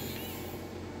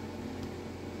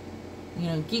 You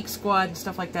know, Geek Squad and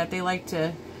stuff like that, they like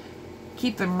to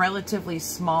keep them relatively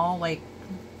small, like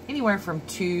anywhere from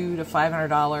 $200 to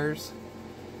 $500.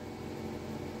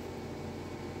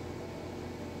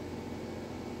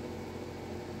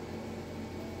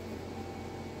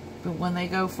 But when they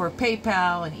go for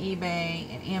PayPal and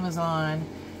eBay and Amazon,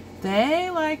 they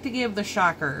like to give the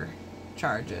shocker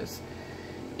charges.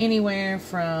 Anywhere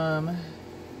from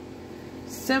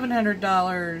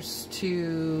 $700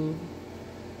 to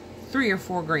 $3,000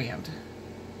 or $4,000.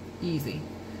 Easy.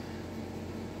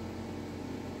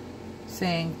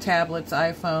 Saying tablets,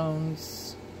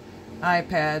 iPhones,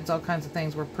 iPads, all kinds of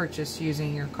things were purchased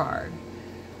using your card.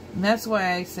 And that's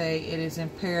why I say it is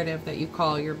imperative that you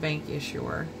call your bank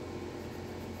issuer.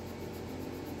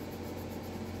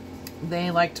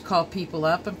 They like to call people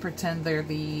up and pretend they're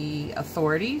the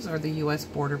authorities or the U.S.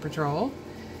 Border Patrol.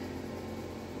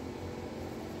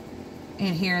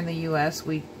 And here in the U.S.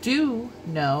 we do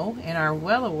know and are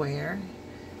well aware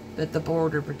that the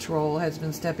Border Patrol has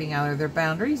been stepping out of their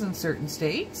boundaries in certain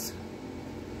states.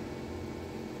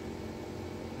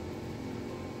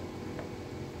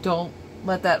 Don't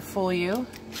let that fool you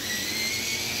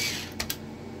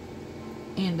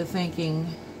into thinking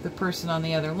the person on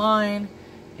the other line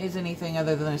is anything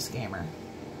other than a scammer.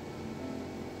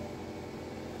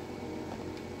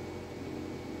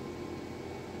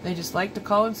 They just like to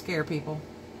call and scare people,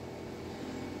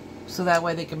 so that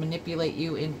way they can manipulate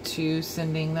you into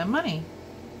sending them money.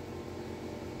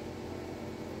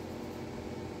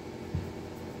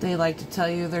 They like to tell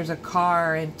you there's a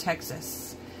car in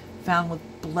Texas found with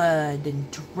blood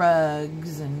and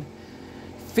drugs and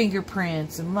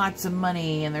fingerprints and lots of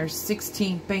money, and there's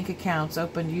 16 bank accounts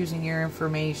opened using your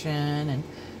information, and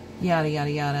yada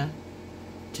yada yada.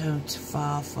 Don't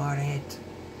fall for it.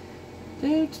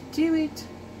 Don't do it.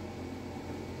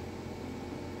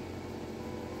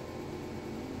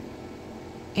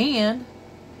 And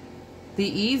the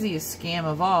easiest scam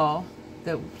of all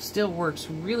that still works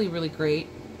really, really great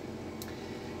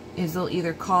is they'll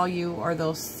either call you or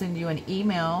they'll send you an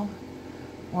email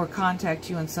or contact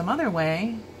you in some other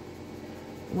way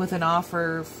with an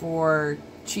offer for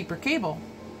cheaper cable,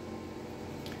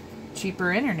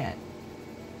 cheaper internet,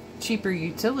 cheaper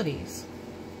utilities.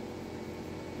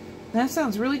 That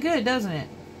sounds really good, doesn't it?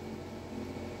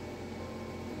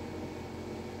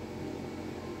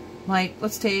 Like,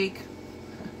 let's take,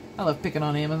 I love picking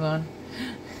on Amazon.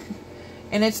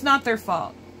 And it's not their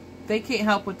fault. They can't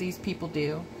help what these people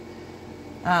do.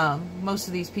 Most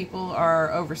of these people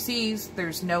are overseas.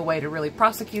 There's no way to really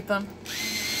prosecute them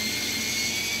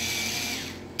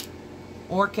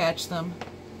or catch them.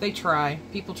 They try.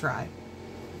 People try.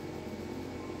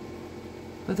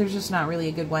 But there's just not really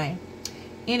a good way.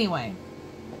 Anyway,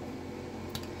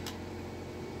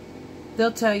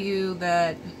 they'll tell you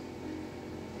that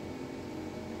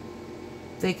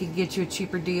they can get you a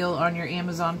cheaper deal on your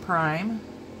Amazon Prime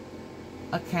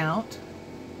account.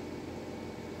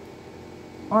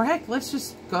 Or heck, let's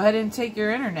just go ahead and take your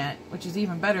internet, which is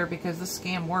even better because this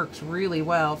scam works really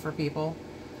well for people,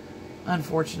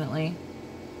 unfortunately.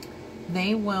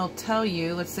 They will tell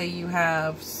you, let's say you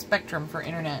have Spectrum for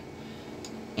internet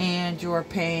and you're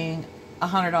paying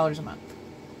 $100 a month.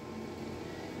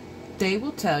 They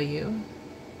will tell you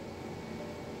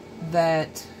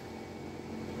that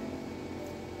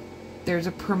there's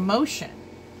a promotion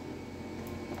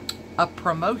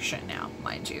now,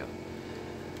 mind you,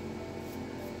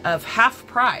 of half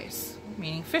price,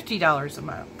 meaning $50 a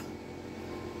month.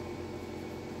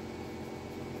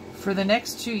 For the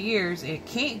next 2 years, it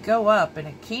can't go up and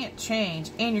it can't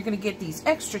change, and you're going to get these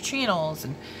extra channels.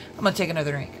 And I'm going to take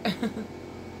another drink.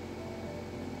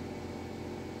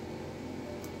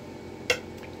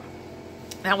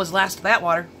 That was last of that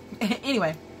water.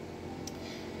 Anyway.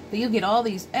 But you'll get all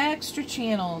these extra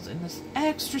channels and this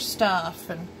extra stuff.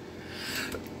 And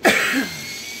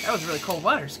that was really cold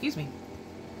water, excuse me.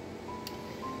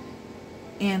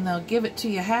 And they'll give it to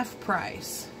you half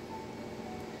price.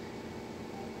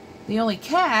 The only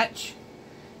catch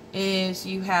is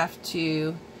you have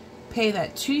to pay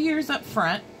that 2 years up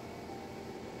front.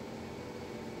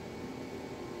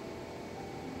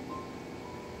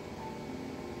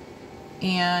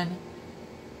 And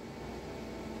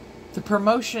the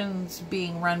promotion's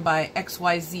being run by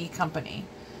XYZ company.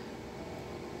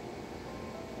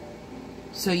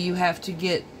 So you have to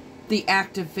get the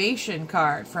activation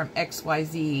card from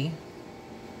XYZ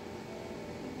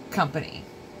company.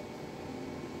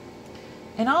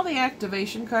 And all the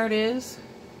activation card is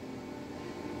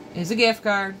a gift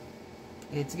card.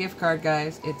 It's a gift card,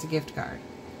 guys. It's a gift card.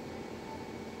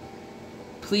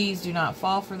 Please do not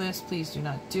fall for this. Please do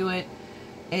not do it.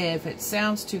 If it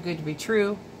sounds too good to be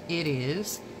true, it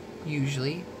is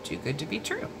usually too good to be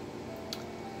true.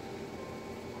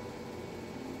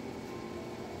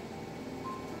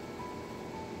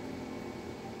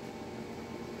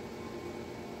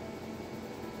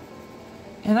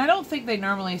 And I don't think they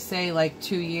normally say like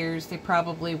 2 years. They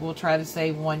probably will try to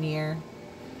say 1 year.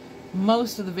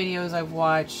 Most of the videos I've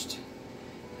watched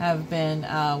have been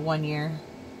 1 year.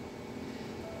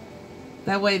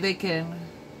 That way they can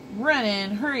run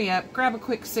in, hurry up, grab a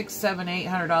quick $600, $700,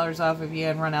 $800 off of you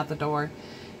and run out the door.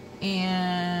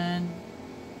 And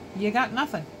you got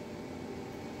nothing.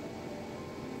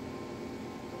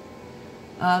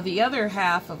 The other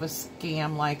half of a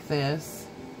scam like this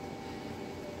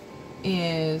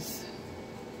is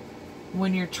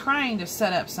when you're trying to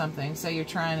set up something. Say you're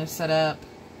trying to set up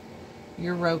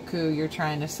your Roku, you're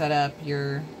trying to set up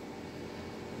your,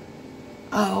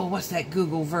 oh, what's that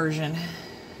Google version?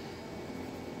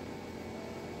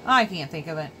 I can't think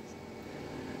of it.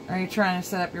 Or you're trying to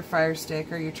set up your Fire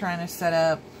Stick, or you're trying to set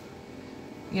up,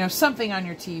 you know, something on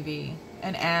your TV,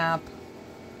 an app,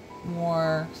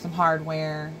 or some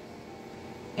hardware,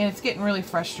 and it's getting really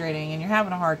frustrating, and you're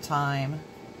having a hard time.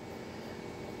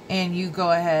 And you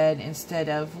go ahead, instead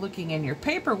of looking in your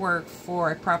paperwork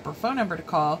for a proper phone number to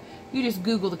call, you just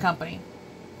Google the company.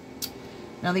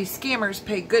 Now, these scammers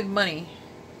pay good money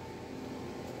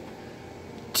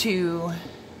to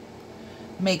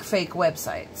make fake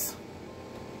websites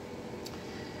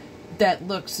that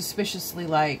look suspiciously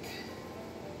like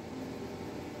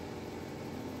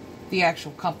the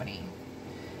actual company.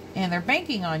 And they're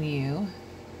banking on you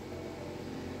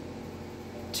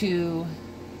to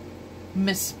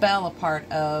misspell a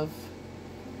part of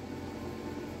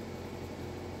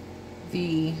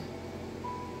the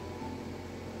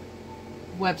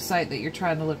website that you're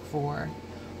trying to look for.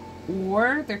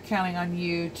 Or they're counting on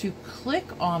you to click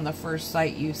on the first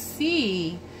site you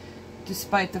see,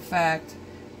 despite the fact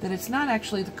that it's not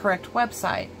actually the correct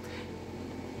website.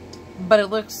 but it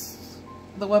looks,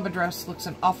 the web address looks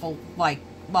an awful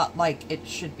lot like it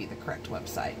should be the correct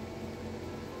website.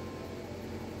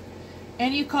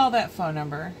 And you call that phone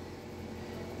number.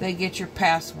 They get your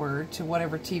password to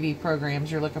whatever TV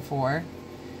programs you're looking for.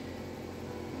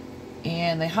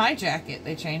 And they hijack it.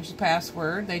 They change the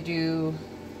password. They do,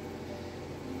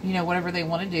 you know, whatever they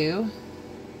want to do.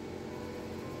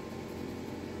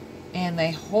 And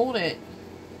they hold it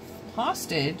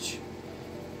hostage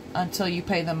until you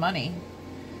pay them money.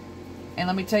 And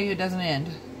let me tell you, it doesn't end.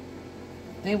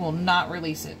 They will not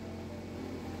release it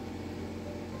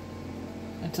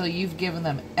until you've given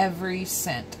them every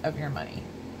cent of your money.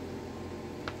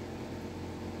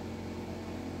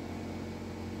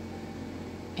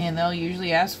 And they'll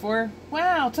usually ask for,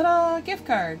 wow, ta-da, gift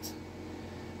cards.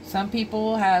 Some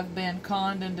people have been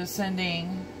conned into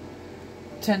sending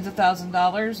tens of thousands of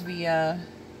dollars via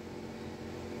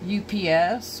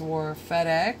UPS or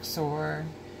FedEx or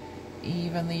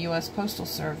even the U.S. Postal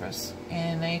Service.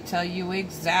 And they tell you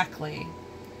exactly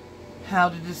how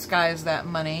to disguise that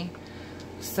money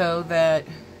so that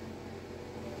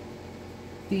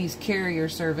these carrier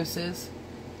services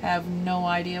have no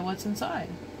idea what's inside.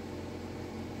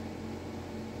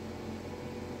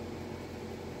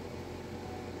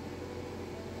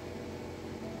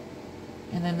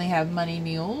 And then they have money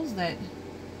mules that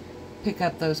pick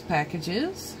up those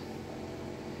packages.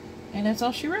 And that's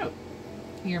all she wrote.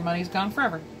 Your money's gone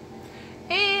forever.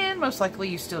 And most likely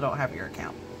you still don't have your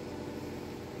account.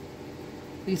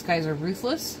 These guys are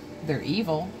ruthless. They're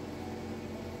evil.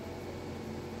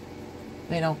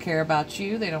 They don't care about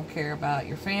you. They don't care about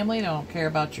your family. They don't care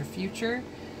about your future.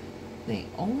 They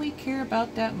only care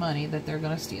about that money that they're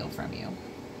going to steal from you.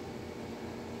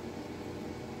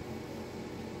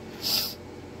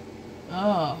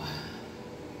 Oh,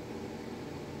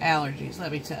 allergies,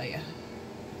 let me tell you.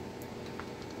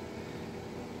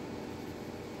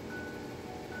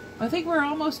 I think we're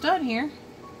almost done here.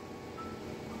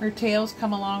 Her tails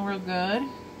come along real good.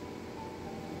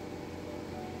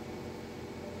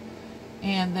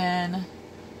 And then,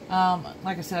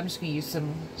 like I said, I'm just going to use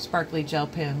some sparkly gel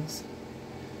pens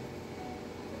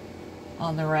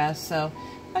on the rest. So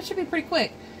that should be pretty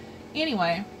quick.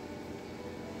 Anyway,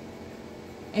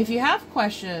 if you have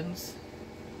questions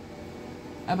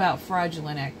about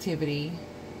fraudulent activity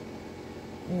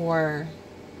or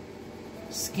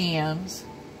scams,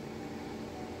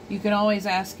 you can always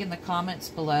ask in the comments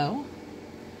below.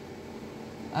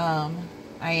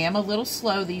 I am a little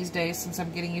slow these days since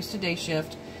I'm getting used to day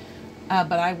shift,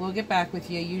 but I will get back with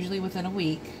you, usually within a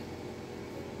week.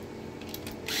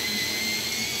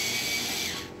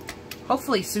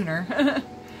 Hopefully sooner.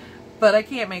 But I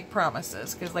can't make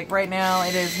promises, because like right now,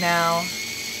 it is now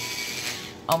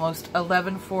almost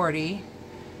 11:40,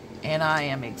 and I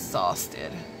am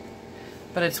exhausted.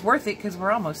 But it's worth it, because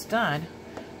we're almost done.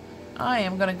 I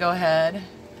am going to go ahead.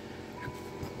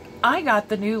 I got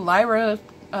the new Lyra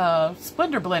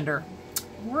Splendor Blender.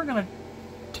 We're going to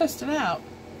test it out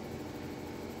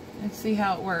and see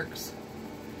how it works.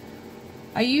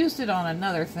 I used it on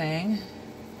another thing,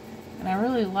 and I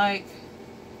really like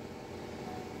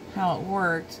how it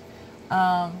worked.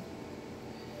 I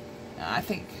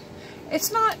think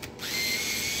it's not,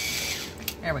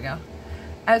 there we go,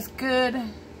 as good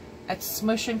at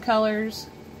smushing colors.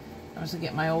 I'm just gonna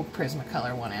get my old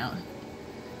Prismacolor one out,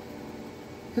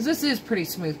 because this is pretty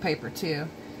smooth paper too.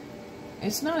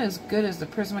 It's not as good as the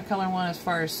Prismacolor one as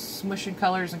far as smushing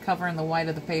colors and covering the white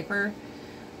of the paper.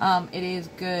 It is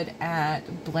good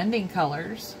at blending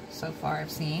colors so far, I've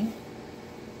seen.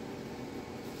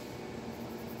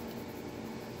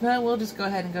 Well, we'll just go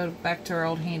ahead and go back to our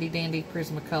old handy dandy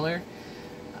Prismacolor,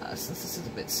 since this is a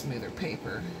bit smoother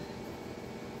paper.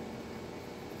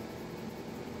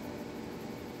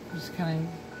 Just kind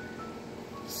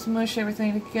of smush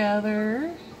everything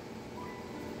together.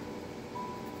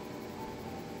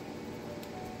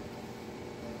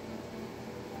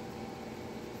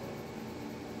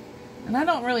 And I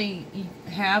don't really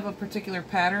have a particular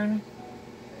pattern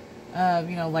of,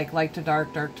 you know, like light to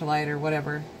dark, dark to light, or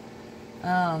whatever.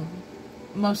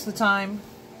 Most of the time,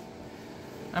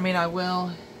 I mean, I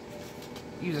will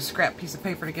use a scrap piece of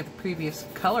paper to get the previous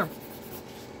color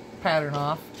pattern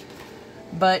off.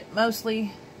 But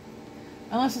mostly,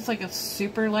 unless it's like a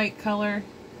super light color,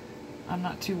 I'm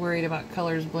not too worried about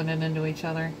colors blending into each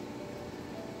other.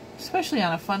 Especially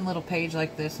on a fun little page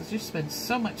like this. It's just been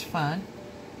so much fun.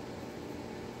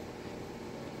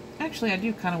 Actually, I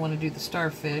do kind of want to do the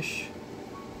starfish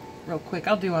real quick.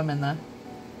 I'll do them in the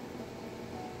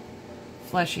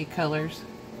fleshy colors.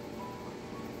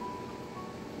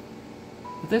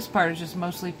 But this part is just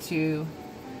mostly to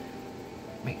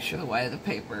Make sure the white of the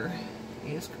paper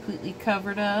is completely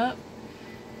covered up.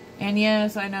 And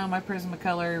yes, I know my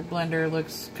Prismacolor blender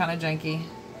looks kind of janky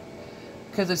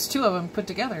because it's two of them put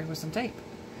together with some tape.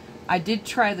 I did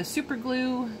try the super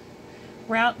glue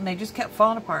route and they just kept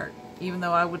falling apart, even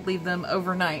though I would leave them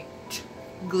overnight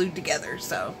glued together.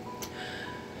 So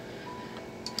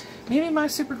maybe my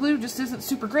super glue just isn't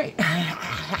super great.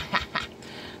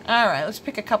 Alright, let's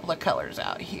pick a couple of colors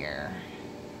out here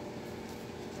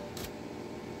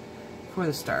for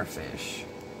the starfish.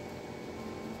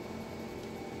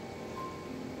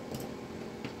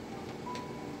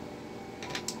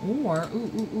 Or,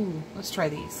 let's try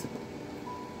these.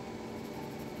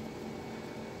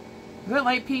 Is that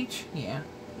light peach? Yeah.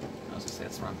 I was going to say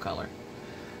it's the wrong color.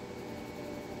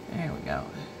 There we go.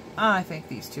 I think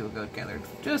these two will go together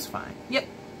just fine. Yep.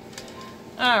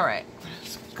 Alright.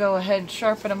 Let's go ahead and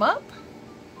sharpen them up.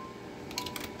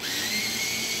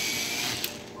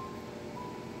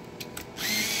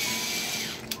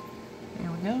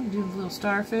 There we go. Do the little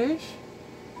starfish.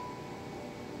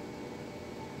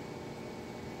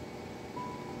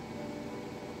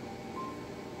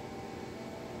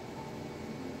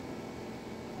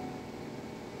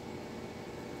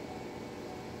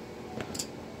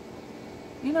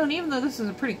 You know, and even though this is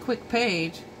a pretty quick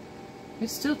page,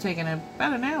 it's still taking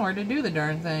about an hour to do the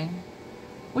darn thing.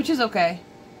 Which is okay.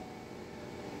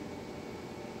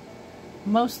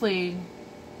 Mostly,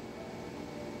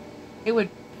 it would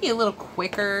be a little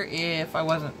quicker if I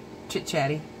wasn't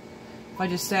chit-chatty. If I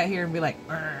just sat here and be like,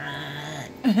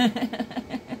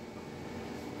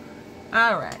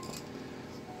 alright.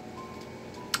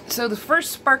 So the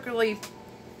first sparkly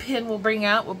pin we'll bring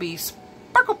out will be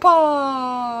Sparkle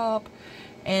Pop!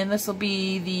 And this will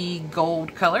be the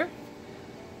gold color.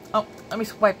 Oh, let me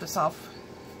wipe this off.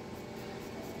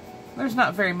 There's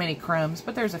not very many crumbs,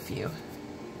 but there's a few.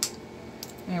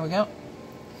 There we go.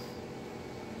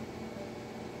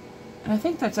 And I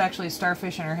think that's actually a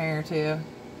starfish in her hair, too.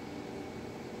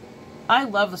 I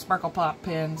love the Sparkle Pop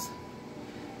pins.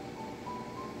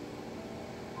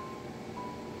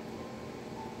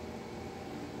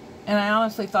 And I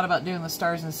honestly thought about doing the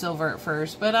stars in silver at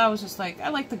first, but I was just like, I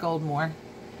like the gold more.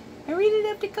 I really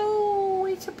love the gold.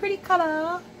 It's a pretty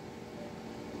color.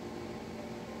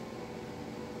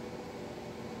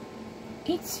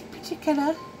 It's a pretty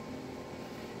color.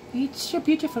 It's a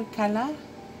beautiful color.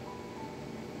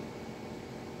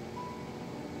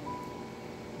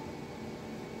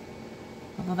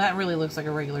 Although that really looks like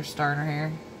a regular star in her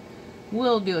hair.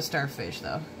 We'll do a starfish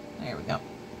though. There we go.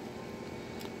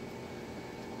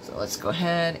 So let's go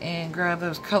ahead and grab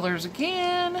those colors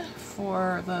again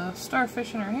for the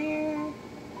starfish in her hair.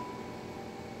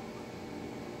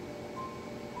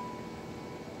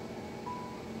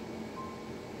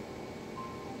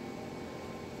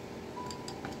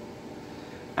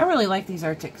 I really like these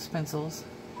Artix pencils.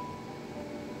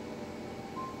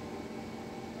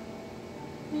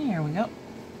 There we go.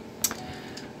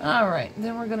 Alright,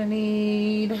 then we're going to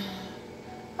need...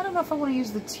 I don't know if I want to use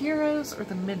the Tiaras or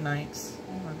the Midnights.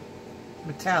 Or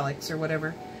metallics or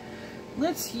whatever.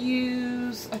 Let's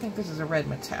use... I think this is a red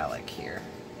metallic here.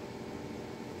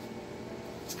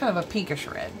 It's kind of a pinkish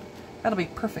red. That'll be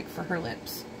perfect for her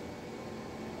lips.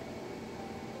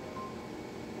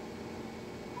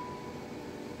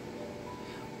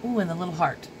 Ooh, and the little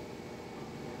heart.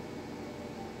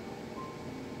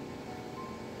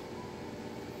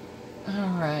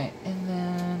 Alright, and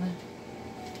then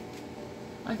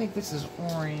I think this is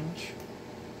orange.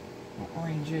 Or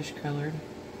orange-ish colored.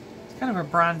 It's kind of a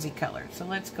bronzy color. So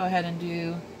let's go ahead and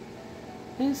do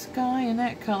this guy in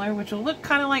that color, which will look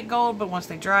kind of like gold, but once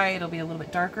they dry, it'll be a little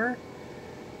bit darker.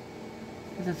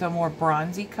 Because it's a more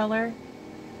bronzy color.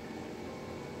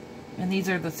 And these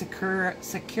are the Sakura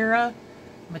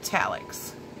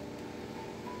metallics.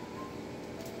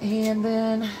 And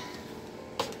then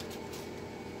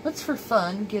let's for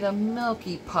fun get a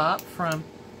Milky Pop from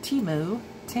Temu,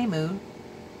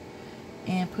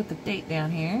 and put the date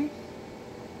down here.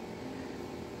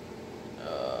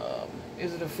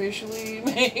 Is it officially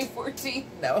May 14th?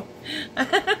 No.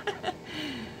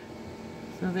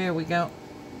 So there we go.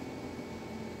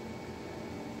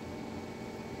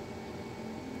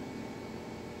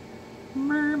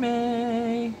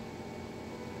 Mermaid.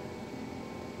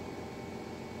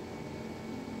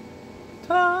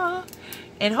 Ta-da!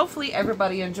 And hopefully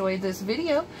everybody enjoyed this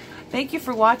video. Thank you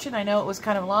for watching. I know it was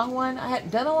kind of a long one. I hadn't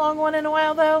done a long one in a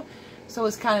while though, so I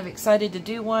was kind of excited to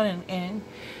do one and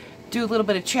do a little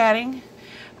bit of chatting.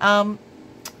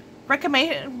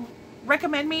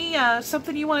 Recommend me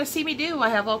something you want to see me do. I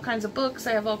have all kinds of books.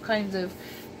 I have all kinds of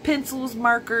pencils,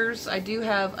 markers. I do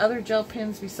have other gel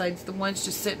pens besides the ones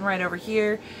just sitting right over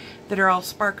here that are all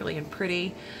sparkly and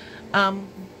pretty.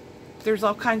 There's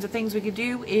all kinds of things we could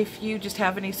do. If you just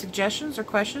have any suggestions or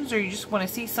questions, or you just want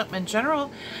to see something in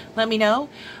general, let me know.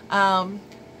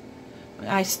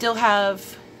 I still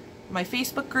have my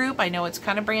Facebook group. I know it's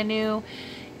kind of brand new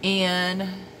and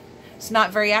it's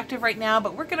not very active right now,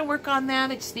 but we're going to work on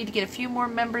that. I just need to get a few more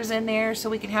members in there so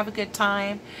we can have a good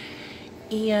time.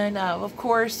 And of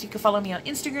course, you can follow me on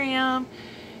Instagram.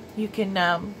 You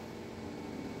can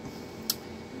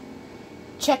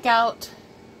check out,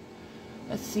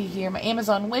 let's see here, my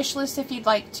Amazon wish list if you'd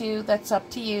like to. That's up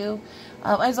to you.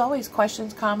 As always,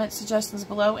 questions, comments, suggestions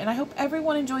below. And I hope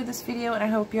everyone enjoyed this video, and I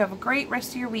hope you have a great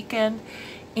rest of your weekend.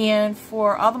 And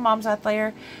for all the moms out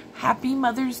there, happy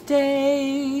Mother's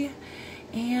Day.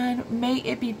 And may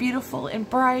it be beautiful and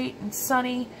bright and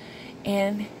sunny.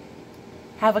 And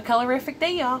have a colorific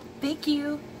day, y'all. Thank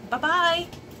you. Bye-bye.